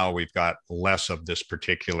 okay, now we've got less of this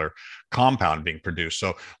particular compound being produced.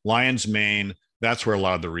 So lion's mane, that's where a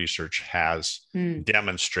lot of the research has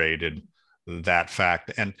demonstrated that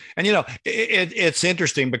fact. And it's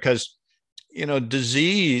interesting because,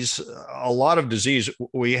 disease, a lot of disease,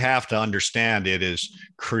 we have to understand it is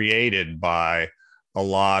created by a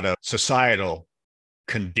lot of societal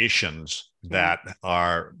conditions that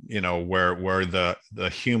are, where the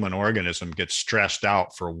human organism gets stressed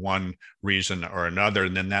out for one reason or another,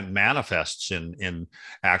 and then that manifests in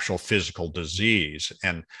actual physical disease.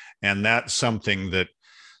 And that's something that,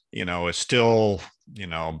 is still,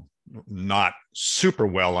 not super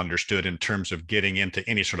well understood in terms of getting into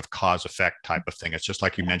any sort of cause effect type of thing. It's just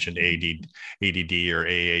like you mentioned ADD or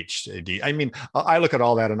AHD. I mean, I look at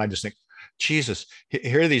all that and I just think, Jesus,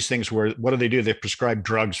 here are these things where what do? They prescribe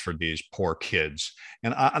drugs for these poor kids.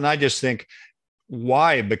 And I just think,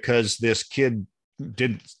 why? Because this kid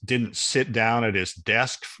didn't sit down at his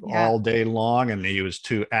desk all day long and he was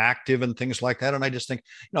too active and things like that. And I just think,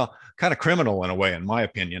 kind of criminal in a way, in my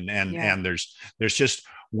opinion. And there's just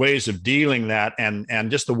ways of dealing that. And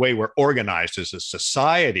just the way we're organized as a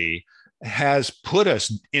society has put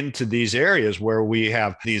us into these areas where we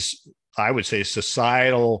have these, I would say,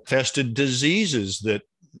 societal infested diseases that,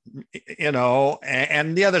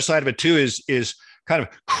 and the other side of it too is kind of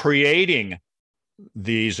creating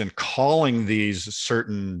these and calling these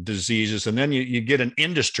certain diseases. And then you get an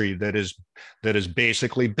industry that is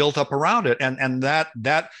basically built up around it. And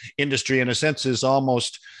that industry in a sense is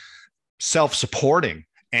almost self-supporting.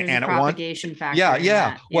 And a propagation factor.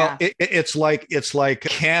 Yeah. Well, it's like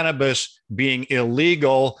cannabis being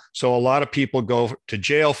illegal. So a lot of people go to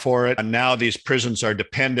jail for it. And now these prisons are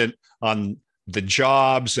dependent on the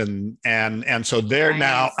jobs. And so they're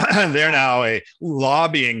now a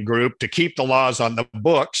lobbying group to keep the laws on the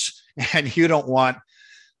books. And you don't want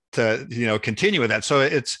to, continue with that. So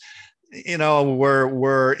it's,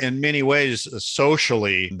 we're in many ways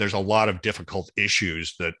socially, there's a lot of difficult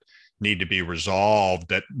issues that need to be resolved,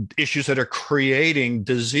 that issues that are creating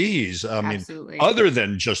disease. Absolutely. mean, other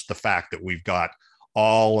than just the fact that we've got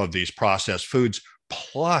all of these processed foods,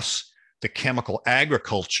 plus the chemical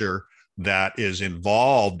agriculture that is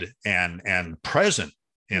involved and present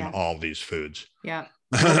in all these foods. Yeah.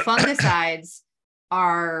 Well, fungicides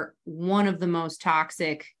are one of the most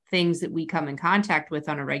toxic things that we come in contact with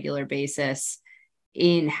on a regular basis,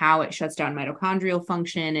 in how it shuts down mitochondrial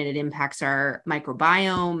function and it impacts our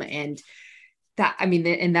microbiome. And that,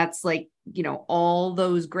 and that's like, all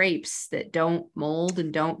those grapes that don't mold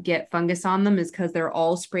and don't get fungus on them is because they're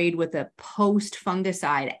all sprayed with a post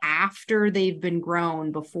fungicide after they've been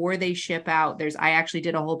grown, before they ship out. I actually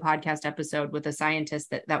did a whole podcast episode with a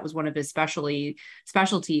scientist that was one of his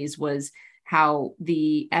specialties was how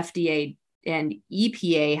the FDA and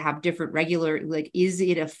EPA have different is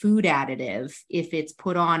it a food additive if it's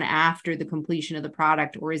put on after the completion of the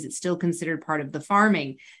product, or is it still considered part of the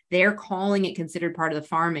farming? They're calling it considered part of the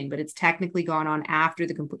farming, but it's technically gone on after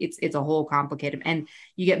it's a whole complicated, and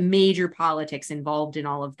you get major politics involved in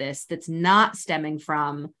all of this. That's not stemming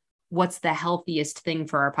from what's the healthiest thing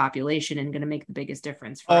for our population and going to make the biggest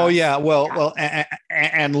difference for us. Yeah. Well,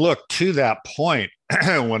 and look, to that point,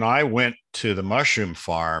 when I went to the mushroom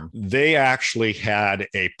farm, they actually had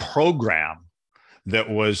a program that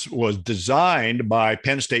was designed by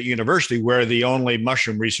Penn State University, where the only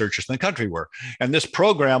mushroom researchers in the country were. And this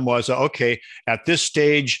program was, okay, at this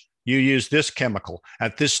stage, you use this chemical.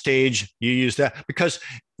 At this stage, you use that, because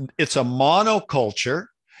it's a monoculture.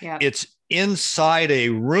 Yeah. It's inside a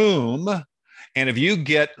room. And if you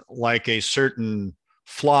get like a certain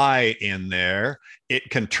fly in there, it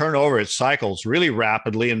can turn over its cycles really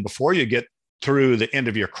rapidly. And before you get through the end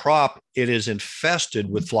of your crop, it is infested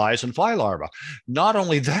with flies and fly larvae. Not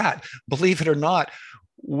only that, believe it or not,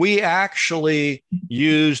 we actually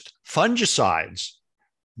used fungicides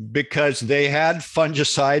because they had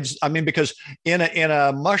fungicides. I mean, because in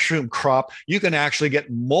a mushroom crop, you can actually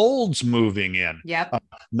get molds moving in. Yep.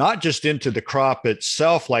 Not just into the crop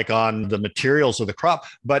itself, like on the materials of the crop,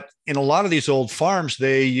 but in a lot of these old farms,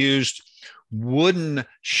 they used wooden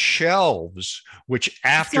shelves, which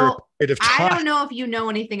after a bit of time. I don't know if you know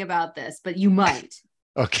anything about this, but you might.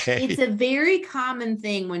 Okay. It's a very common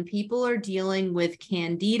thing when people are dealing with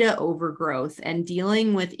candida overgrowth and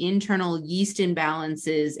dealing with internal yeast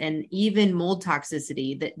imbalances and even mold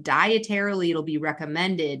toxicity, that dietarily it'll be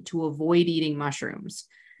recommended to avoid eating mushrooms,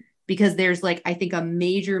 because there's like, I think, a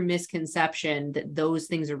major misconception that those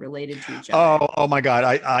things are related to each other. Oh my God.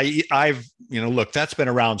 I've, look, that's been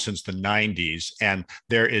around since the 90s. And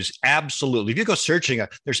there is absolutely, if you go searching,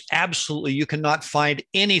 there's absolutely, you cannot find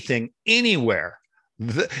anything anywhere.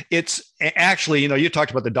 It's actually, you talked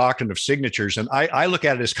about the doctrine of signatures, and I look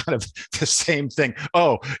at it as kind of the same thing.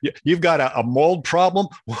 Oh, you've got a mold problem?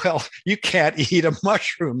 Well, you can't eat a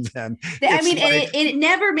mushroom then. I mean, like, it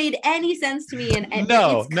never made any sense to me. And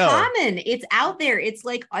it's common. It's out there. It's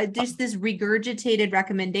like just this regurgitated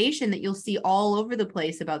recommendation that you'll see all over the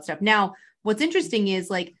place about stuff. Now, what's interesting is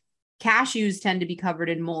like cashews tend to be covered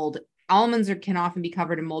in mold. Almonds can often be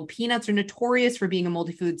covered in mold. Peanuts are notorious for being a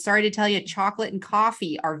moldy food. Sorry to tell you, chocolate and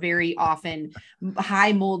coffee are very often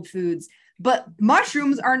high mold foods, but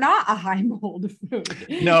mushrooms are not a high mold food.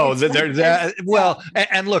 No, they're that. Well,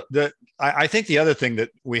 and look, I think the other thing that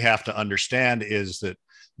we have to understand is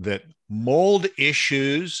that mold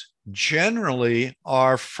issues generally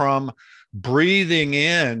are from breathing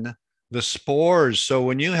in the spores. So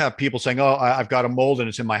when you have people saying, oh, I've got a mold and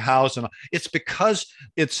it's in my house, and it's because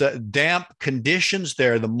it's damp conditions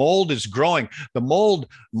there. The mold is growing. The mold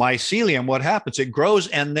mycelium, what happens? It grows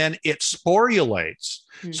and then it sporulates.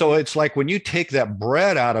 Mm-hmm. So it's like when you take that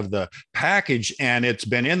bread out of the package and it's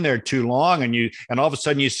been in there too long, and all of a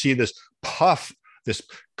sudden you see this puff, this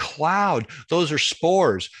cloud, those are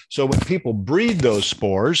spores. So when people breathe those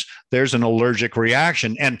spores, there's an allergic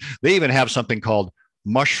reaction. And they even have something called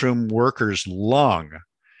mushroom worker's lung.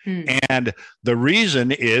 And the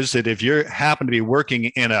reason is that if you happen to be working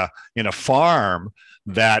in a farm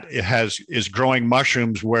that is growing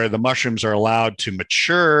mushrooms where the mushrooms are allowed to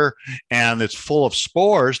mature and it's full of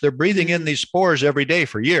spores, they're breathing in these spores every day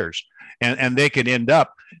for years. And they can end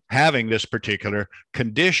up having this particular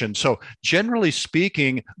condition. So generally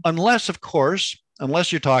speaking, unless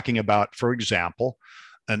you're talking about, for example,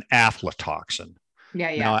 an aflatoxin.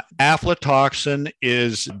 Yeah. Now, aflatoxin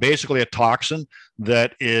is basically a toxin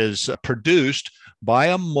that is produced by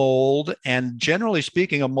a mold, and generally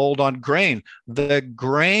speaking, a mold on grain. The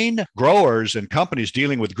grain growers and companies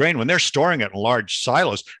dealing with grain, when they're storing it in large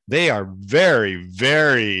silos, they are very,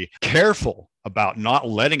 very careful about not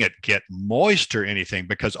letting it get moist or anything,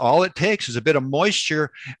 because all it takes is a bit of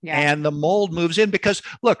moisture and the mold moves in. Because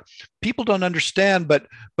look, people don't understand, but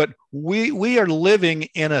we are living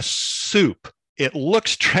in a soup. It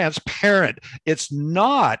looks transparent. It's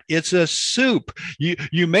not. It's a soup.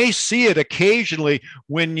 You may see it occasionally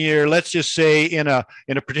when you're, let's just say, in a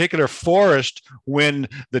particular forest, when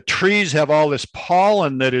the trees have all this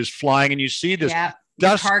pollen that is flying, and you see this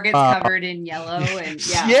dust. Target's covered in yellow. And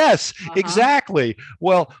yes, exactly.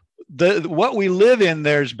 Well, what we live in,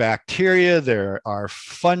 there's bacteria, there are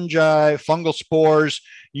fungi, fungal spores,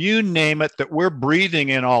 you name it, that we're breathing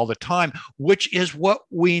in all the time, which is what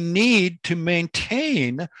we need to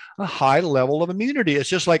maintain a high level of immunity. It's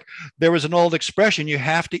just like there was an old expression, you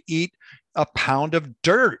have to eat a pound of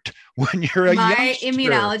dirt when you're a youngster. My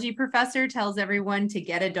immunology professor tells everyone to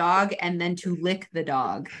get a dog and then to lick the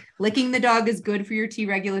dog. Licking the dog is good for your T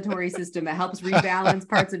regulatory system. It helps rebalance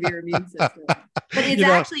parts of your immune system. But it's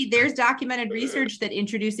actually, there's documented research that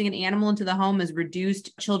introducing an animal into the home has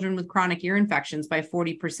reduced children with chronic ear infections by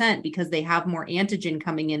 40% because they have more antigen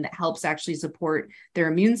coming in that helps actually support their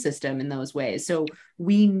immune system in those ways. So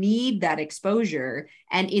we need that exposure.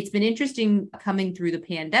 And it's been interesting coming through the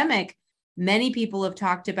pandemic. Many people have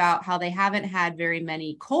talked about how they haven't had very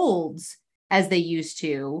many colds as they used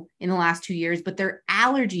to in the last 2 years, but their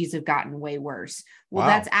allergies have gotten way worse. Well,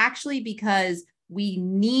 that's actually because we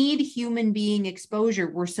need human being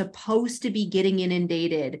exposure. We're supposed to be getting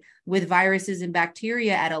inundated with viruses and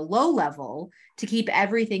bacteria at a low level to keep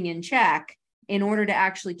everything in check in order to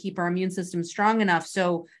actually keep our immune system strong enough.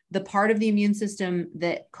 So the part of the immune system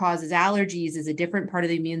that causes allergies is a different part of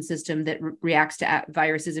the immune system that reacts to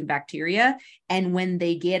viruses and bacteria. And when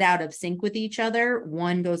they get out of sync with each other,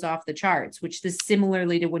 one goes off the charts, which is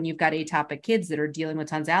similarly to when you've got atopic kids that are dealing with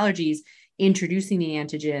tons of allergies. Introducing the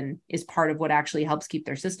antigen is part of what actually helps keep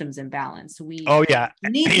their systems in balance. We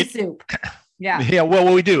need the soup. Yeah.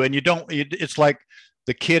 Well, we do. And it's like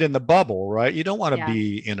the kid in the bubble, right? You don't want to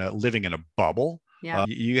be living in a bubble. Yeah.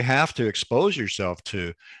 You have to expose yourself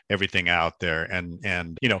to everything out there.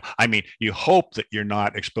 And you hope that you're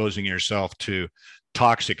not exposing yourself to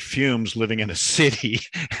toxic fumes living in a city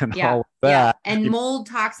and all of that. Yeah. And mold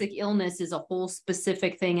toxic illness is a whole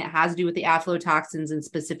specific thing. It has to do with the aflatoxins and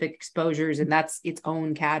specific exposures, and that's its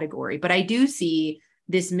own category. But I do see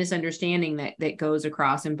this misunderstanding that goes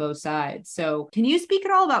across in both sides. So can you speak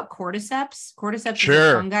at all about cordyceps? Cordyceps Sure.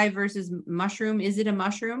 is a fungi versus mushroom. Is it a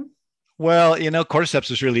mushroom? Well,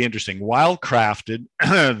 cordyceps is really interesting. Wildcrafted,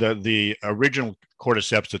 the original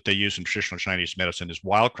cordyceps that they use in traditional Chinese medicine is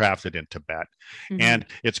wildcrafted in Tibet, and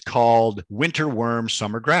it's called winter worm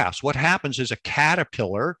summer grass. What happens is a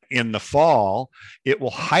caterpillar in the fall, it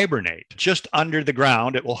will hibernate just under the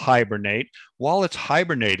ground. It will hibernate. While it's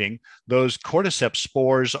hibernating, those cordyceps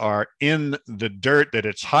spores are in the dirt that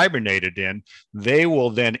it's hibernated in. They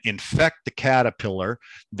will then infect the caterpillar.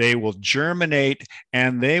 They will germinate,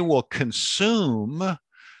 and they will consume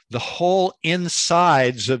the whole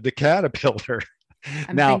insides of the caterpillar.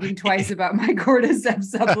 I'm thinking twice about my cordyceps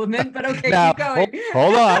supplement, but okay, now, keep going.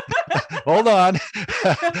 Hold on.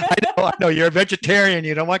 I know you're a vegetarian.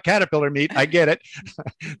 You don't want caterpillar meat. I get it.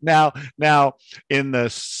 Now, in the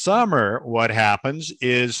summer, what happens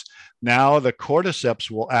is now the cordyceps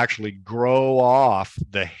will actually grow off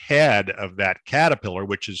the head of that caterpillar,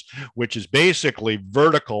 which is basically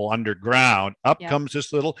vertical underground. Up comes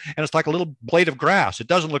this little, and it's like a little blade of grass. It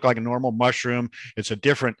doesn't look like a normal mushroom. It's a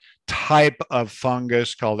different type of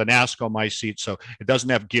fungus called an ascomycete. So it doesn't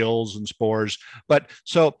have gills and spores. But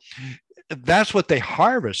so that's what they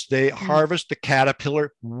harvest. They harvest the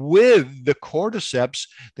caterpillar with the cordyceps.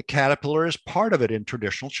 The caterpillar is part of it in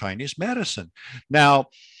traditional Chinese medicine. Now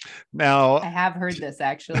I have heard this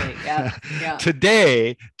actually. Yeah.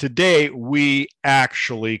 Today we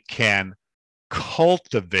actually can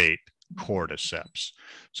cultivate cordyceps.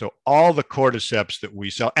 So all the cordyceps that we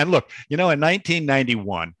sell, and look, in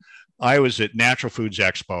 1991, I was at Natural Foods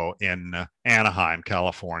Expo in Anaheim,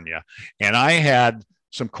 California, and I had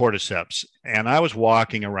some cordyceps, and I was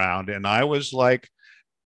walking around, and I was like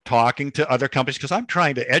talking to other companies because I'm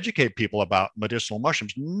trying to educate people about medicinal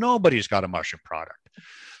mushrooms. Nobody's got a mushroom product.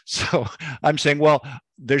 So I'm saying, well,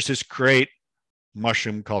 there's this great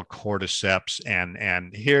mushroom called cordyceps,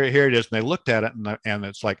 and here it is. And they looked at it, and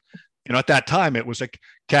it's like, at that time it was a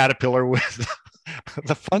caterpillar with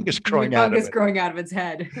the fungus growing out of its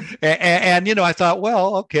head. And I thought,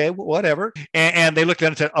 well, okay, whatever. And they looked at it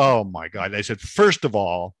and said, oh my God. They said, first of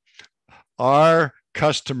all, our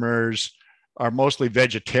customers are mostly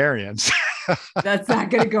vegetarians. That's not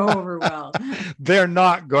going to go over well. They're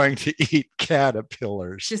not going to eat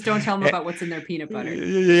caterpillars. Just don't tell them about what's in their peanut butter.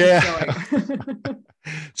 Yeah.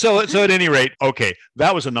 So at any rate, okay,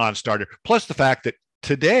 that was a non-starter. Plus the fact that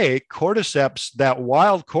today, cordyceps, that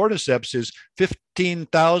wild cordyceps, is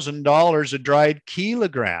 $15,000 a dried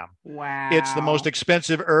kilogram. Wow. It's the most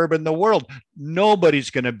expensive herb in the world. Nobody's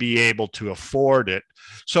going to be able to afford it.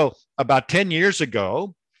 So about 10 years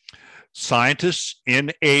ago, scientists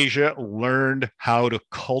in Asia learned how to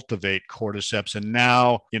cultivate cordyceps. And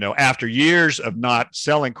now, after years of not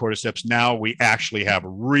selling cordyceps, now we actually have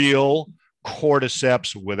real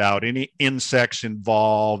cordyceps without any insects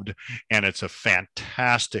involved, and it's a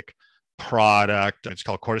fantastic product. It's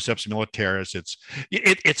called Cordyceps militaris.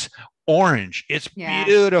 It's orange. It's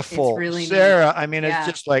beautiful. It's really Sarah, neat. I mean, it's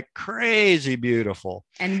just like crazy beautiful.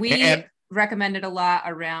 And we recommended a lot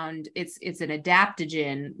around it's an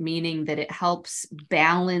adaptogen, meaning that it helps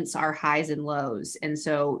balance our highs and lows. And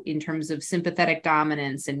so in terms of sympathetic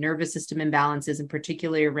dominance and nervous system imbalances, and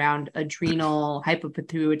particularly around adrenal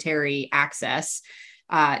hypopituitary axis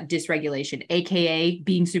dysregulation, aka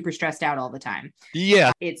being super stressed out all the time.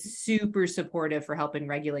 Yeah, it's super supportive for helping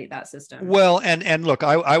regulate that system. Well, and look,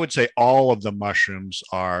 I would say all of the mushrooms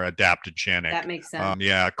are adaptogenic. That makes sense.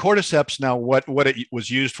 Cordyceps. Now, what it was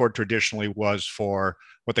used for traditionally was for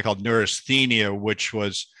what they called neurasthenia, which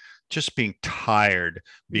was just being tired,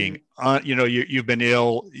 being you've been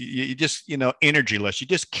ill, you just energyless. You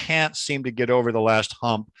just can't seem to get over the last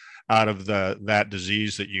hump out of that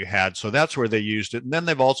disease that you had. So that's where they used it. And then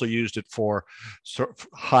they've also used it for sort of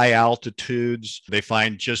high altitudes. They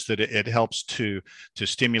find just that it helps to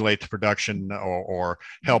stimulate the production or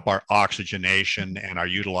help our oxygenation and our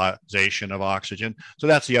utilization of oxygen. So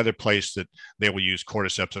that's the other place that they will use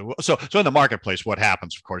cordyceps. So in the marketplace, what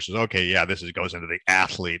happens, of course, is, okay, yeah, this goes into the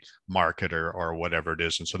athlete market or whatever it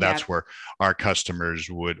is. And so that's where our customers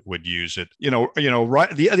would use it.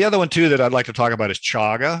 Right. The other one too that I'd like to talk about is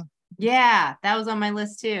chaga. Yeah, that was on my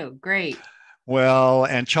list too. Great. Well,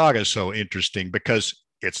 and chaga is so interesting because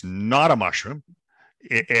it's not a mushroom.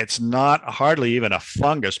 It's not hardly even a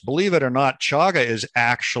fungus. Believe it or not, chaga is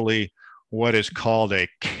actually what is called a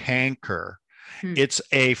canker. It's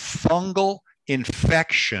a fungal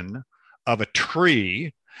infection of a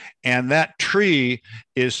tree, and that tree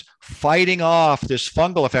is fighting off this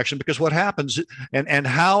fungal infection, because what happens and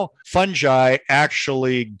how fungi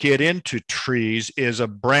actually get into trees is a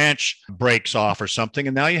branch breaks off or something,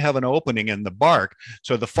 and now you have an opening in the bark.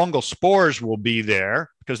 So the fungal spores will be there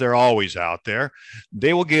because they're always out there.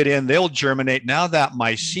 They will get in, they'll germinate. Now that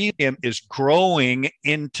mycelium is growing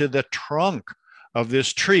into the trunk of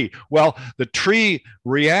this tree. Well, the tree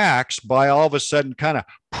reacts by all of a sudden kind of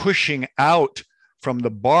pushing out from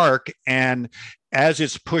the bark, and as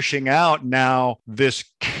it's pushing out, now this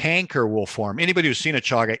canker will form. Anybody who's seen a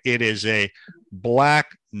chaga, it is a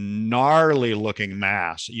black, gnarly looking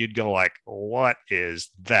mass. You'd go like, what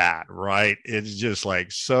is that, right? It's just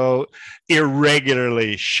like so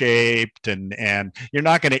irregularly shaped, and you're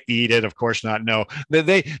not going to eat it, of course not. No,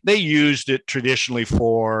 they used it traditionally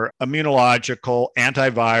for immunological,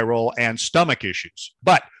 antiviral, and stomach issues.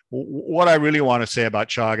 But what I really want to say about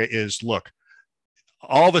chaga is, look,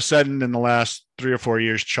 all of a sudden in the last 3 or 4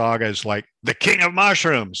 years, chaga is like the king of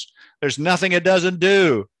mushrooms. There's nothing it doesn't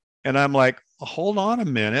do. And I'm like, hold on a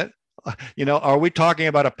minute. Are we talking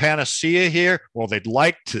about a panacea here? Well, they'd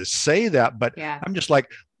like to say that, but I'm just like,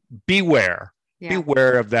 beware.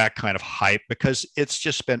 Beware of that kind of hype, because it's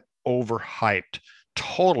just been overhyped,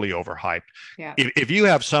 totally overhyped. If you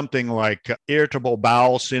have something like irritable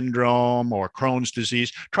bowel syndrome or Crohn's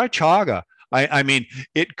disease, try chaga. I mean,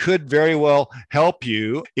 it could very well help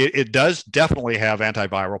you. It does definitely have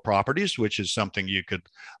antiviral properties, which is something you could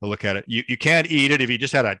look at it. You can't eat it. If you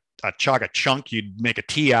just had a chaga chunk, you'd make a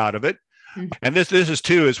tea out of it. And this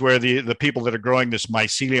is where the people that are growing this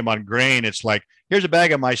mycelium on grain, it's like, here's a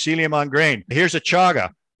bag of mycelium on grain. Here's a chaga.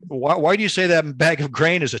 Why do you say that bag of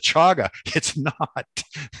grain is a chaga? It's not.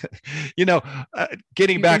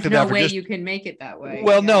 Getting back to that. There's no way you can make it that way.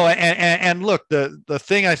 Well, no, and look, the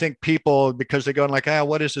thing I think people, because they're going like,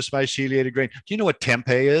 what is this myceliated grain? Do you know what tempeh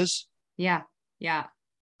is? Yeah.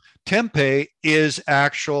 Tempeh is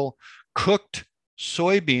actual cooked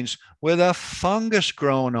soybeans with a fungus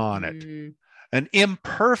grown on it. An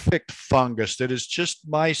imperfect fungus that is just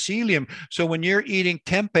mycelium. So when you're eating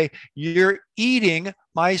tempeh, you're eating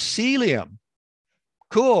mycelium.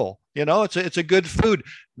 Cool. It's a good food.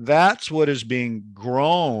 That's what is being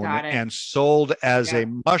grown and sold as a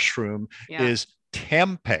mushroom is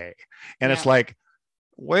tempeh. And it's like,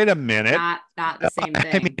 wait a minute. Not the same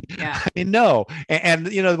thing. I mean, no. And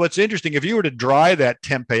what's interesting, if you were to dry that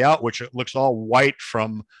tempeh out, which it looks all white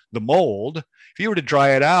from the mold, if you were to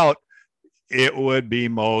dry it out, it would be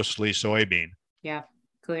mostly soybean. Yeah,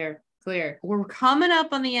 clear. We're coming up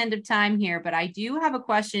on the end of time here, but I do have a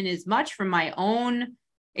question, as much from my own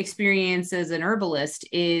experience as an herbalist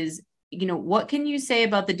is, what can you say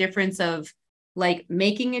about the difference of like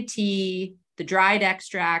making a tea, the dried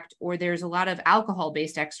extract, or there's a lot of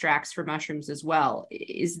alcohol-based extracts for mushrooms as well?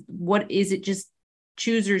 Is it just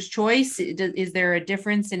chooser's choice? Is there a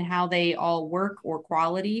difference in how they all work or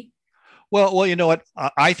quality? Well, you know what?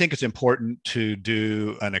 I think it's important to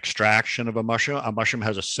do an extraction of a mushroom. A mushroom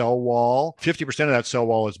has a cell wall. 50% of that cell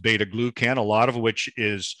wall is beta glucan, a lot of which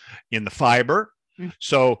is in the fiber.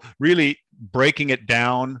 So really breaking it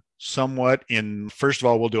down somewhat first of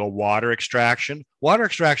all, we'll do a water extraction. Water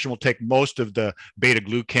extraction will take most of the beta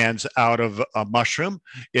glucans out of a mushroom.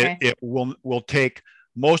 It will take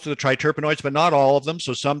most of the triterpenoids, but not all of them.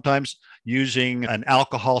 So sometimes using an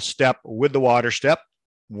alcohol step with the water step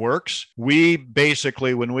works. We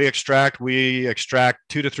basically, when we extract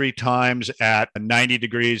 2 to 3 times at 90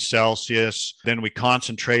 degrees Celsius. Then we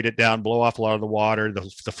concentrate it down, blow off a lot of the water,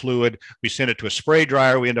 the fluid. We send it to a spray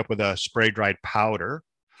dryer. We end up with a spray dried powder.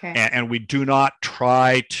 Okay. And we do not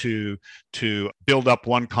try to build up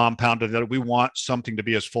one compound to that. We want something to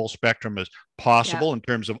be as full spectrum as possible in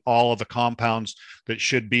terms of all of the compounds that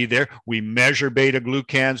should be there. We measure beta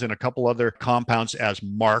glucans and a couple other compounds as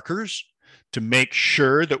markers. to make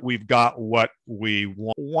sure that we've got what we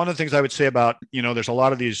want. One of the things I would say about, there's a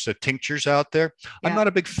lot of these tinctures out there. Yeah. I'm not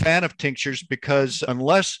a big fan of tinctures because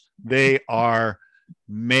unless they are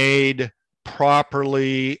made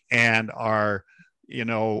properly and are,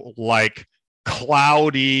 like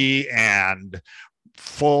cloudy and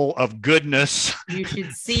full of goodness. You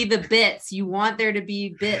should see the bits. You want there to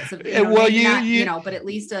be bits of, but at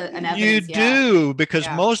least an evidence. You do, because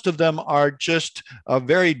most of them are just a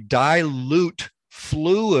very dilute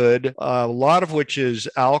fluid, a lot of which is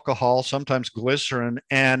alcohol, sometimes glycerin.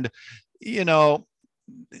 And,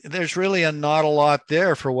 there's really not a lot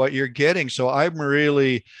there for what you're getting. So I'm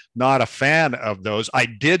really not a fan of those. I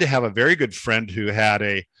did have a very good friend who had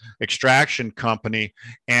a extraction company,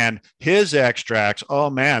 and his extracts, oh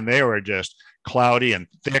man, they were just cloudy and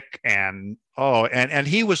thick. And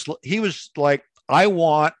he was like, I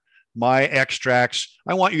want my extracts,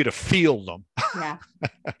 I want you to feel them.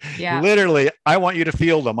 Yeah. Literally, I want you to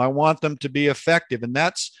feel them. I want them to be effective. And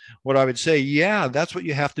that's what I would say. Yeah, that's what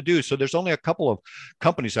you have to do. So there's only a couple of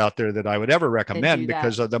companies out there that I would ever recommend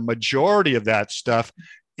because of the majority of that stuff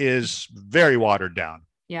is very watered down.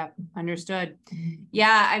 Yeah, understood.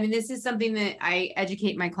 Yeah, I mean, this is something that I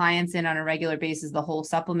educate my clients in on a regular basis. The whole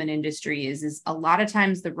supplement industry is a lot of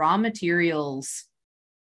times the raw materials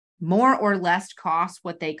more or less cost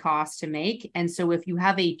what they cost to make. And so if you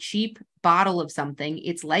have a cheap bottle of something,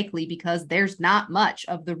 it's likely because there's not much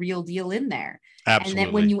of the real deal in there. Absolutely. And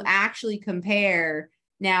then when you actually compare,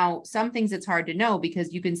 now some things it's hard to know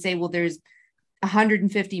because you can say, well, there's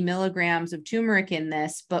 150 milligrams of turmeric in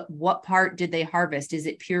this, but what part did they harvest? Is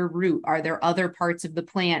it pure root? Are there other parts of the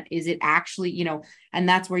plant? Is it actually, and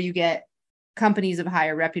that's where you get companies of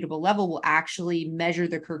higher reputable level will actually measure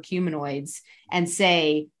the curcuminoids and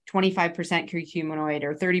say 25% curcuminoid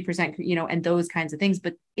or 30%, and those kinds of things.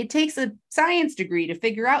 But it takes a science degree to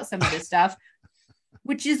figure out some of this stuff,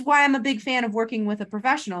 which is why I'm a big fan of working with a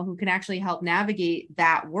professional who can actually help navigate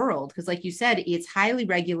that world. Because like you said, it's highly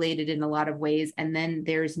regulated in a lot of ways. And then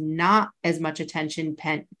there's not as much attention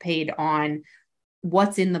paid on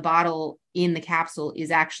what's in the bottle, in the capsule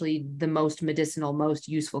is actually the most medicinal, most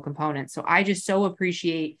useful component. So I just so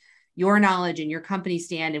appreciate your knowledge and your company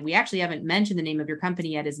stand. And we actually haven't mentioned the name of your company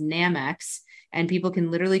yet, is Nammex. And people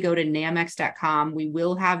can literally go to nammex.com. We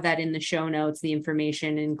will have that in the show notes, the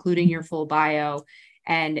information, including your full bio.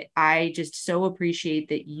 And I just so appreciate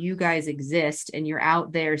that you guys exist and you're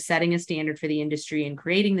out there setting a standard for the industry and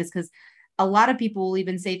creating this, because a lot of people will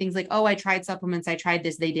even say things like, oh, I tried supplements, I tried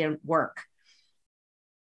this, they didn't work.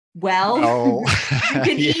 Well, you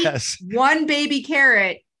can eat one baby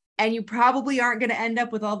carrot and you probably aren't going to end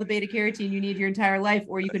up with all the beta carotene you need your entire life,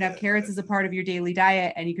 or you can have carrots as a part of your daily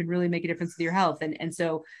diet and you can really make a difference with your health. And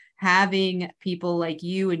so having people like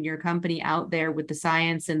you and your company out there with the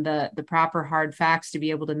science and the proper hard facts to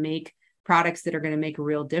be able to make products that are going to make a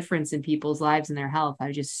real difference in people's lives and their health.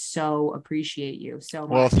 I just so appreciate you so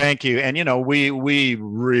much. Well, thank you. And, we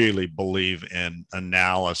really believe in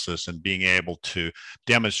analysis and being able to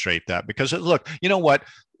demonstrate that, because look, you know what,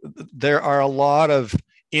 there are a lot of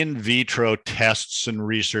in vitro tests and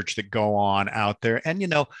research that go on out there. And,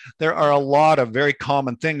 there are a lot of very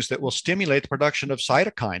common things that will stimulate the production of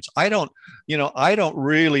cytokines. I don't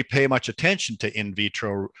really pay much attention to in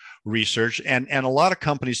vitro research. And a lot of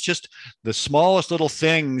companies, just the smallest little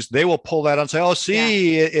things, they will pull that out and say, oh,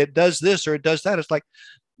 see, it does this or it does that. It's like,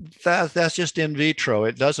 that's just in vitro.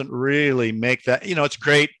 It doesn't really make that, it's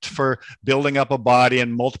great for building up a body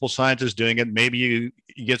and multiple scientists doing it. Maybe you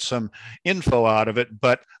get some info out of it,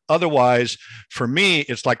 but otherwise for me,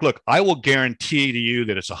 it's like, look, I will guarantee to you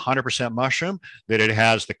that it's 100% mushroom, that it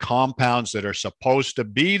has the compounds that are supposed to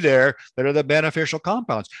be there, that are the beneficial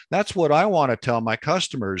compounds. That's what I want to tell my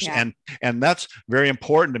customers. And that's very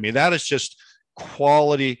important to me. That is just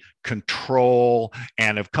quality control.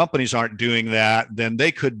 And if companies aren't doing that, then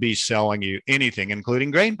they could be selling you anything, including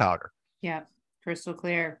grain powder. Yeah, crystal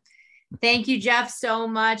clear. Thank you, Jeff, so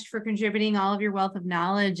much for contributing all of your wealth of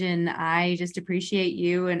knowledge. And I just appreciate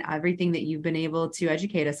you and everything that you've been able to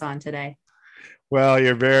educate us on today. Well,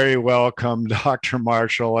 you're very welcome, Dr.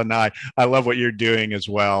 Marshall. And I love what you're doing as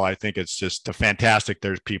well. I think it's just fantastic.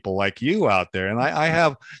 There's people like you out there. And I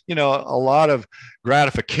have, a lot of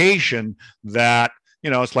gratification that,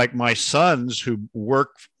 it's like my sons who work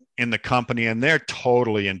in the company and they're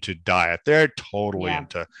totally into diet. They're totally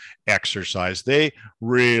into exercise. They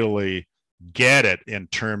really get it in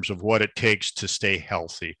terms of what it takes to stay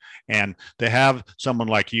healthy. And to have someone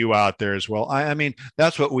like you out there as well. I mean,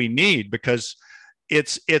 that's what we need, because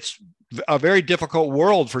it's a very difficult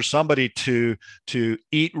world for somebody to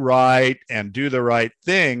eat right and do the right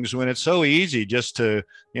things when it's so easy just to,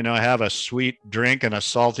 have a sweet drink and a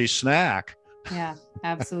salty snack. Yeah,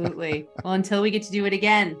 absolutely. Well, until we get to do it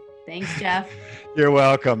again. Thanks, Jeff. You're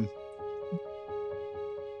welcome.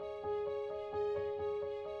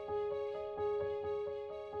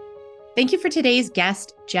 Thank you for today's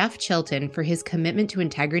guest, Jeff Chilton, for his commitment to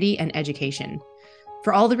integrity and education.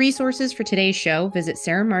 For all the resources for today's show, visit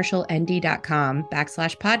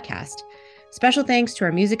sarahmarshallnd.com/podcast. Special thanks to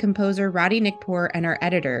our music composer, Roddy Nickpour, and our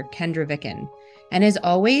editor, Kendra Vicken. And as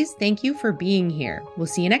always, thank you for being here. We'll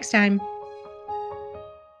see you next time.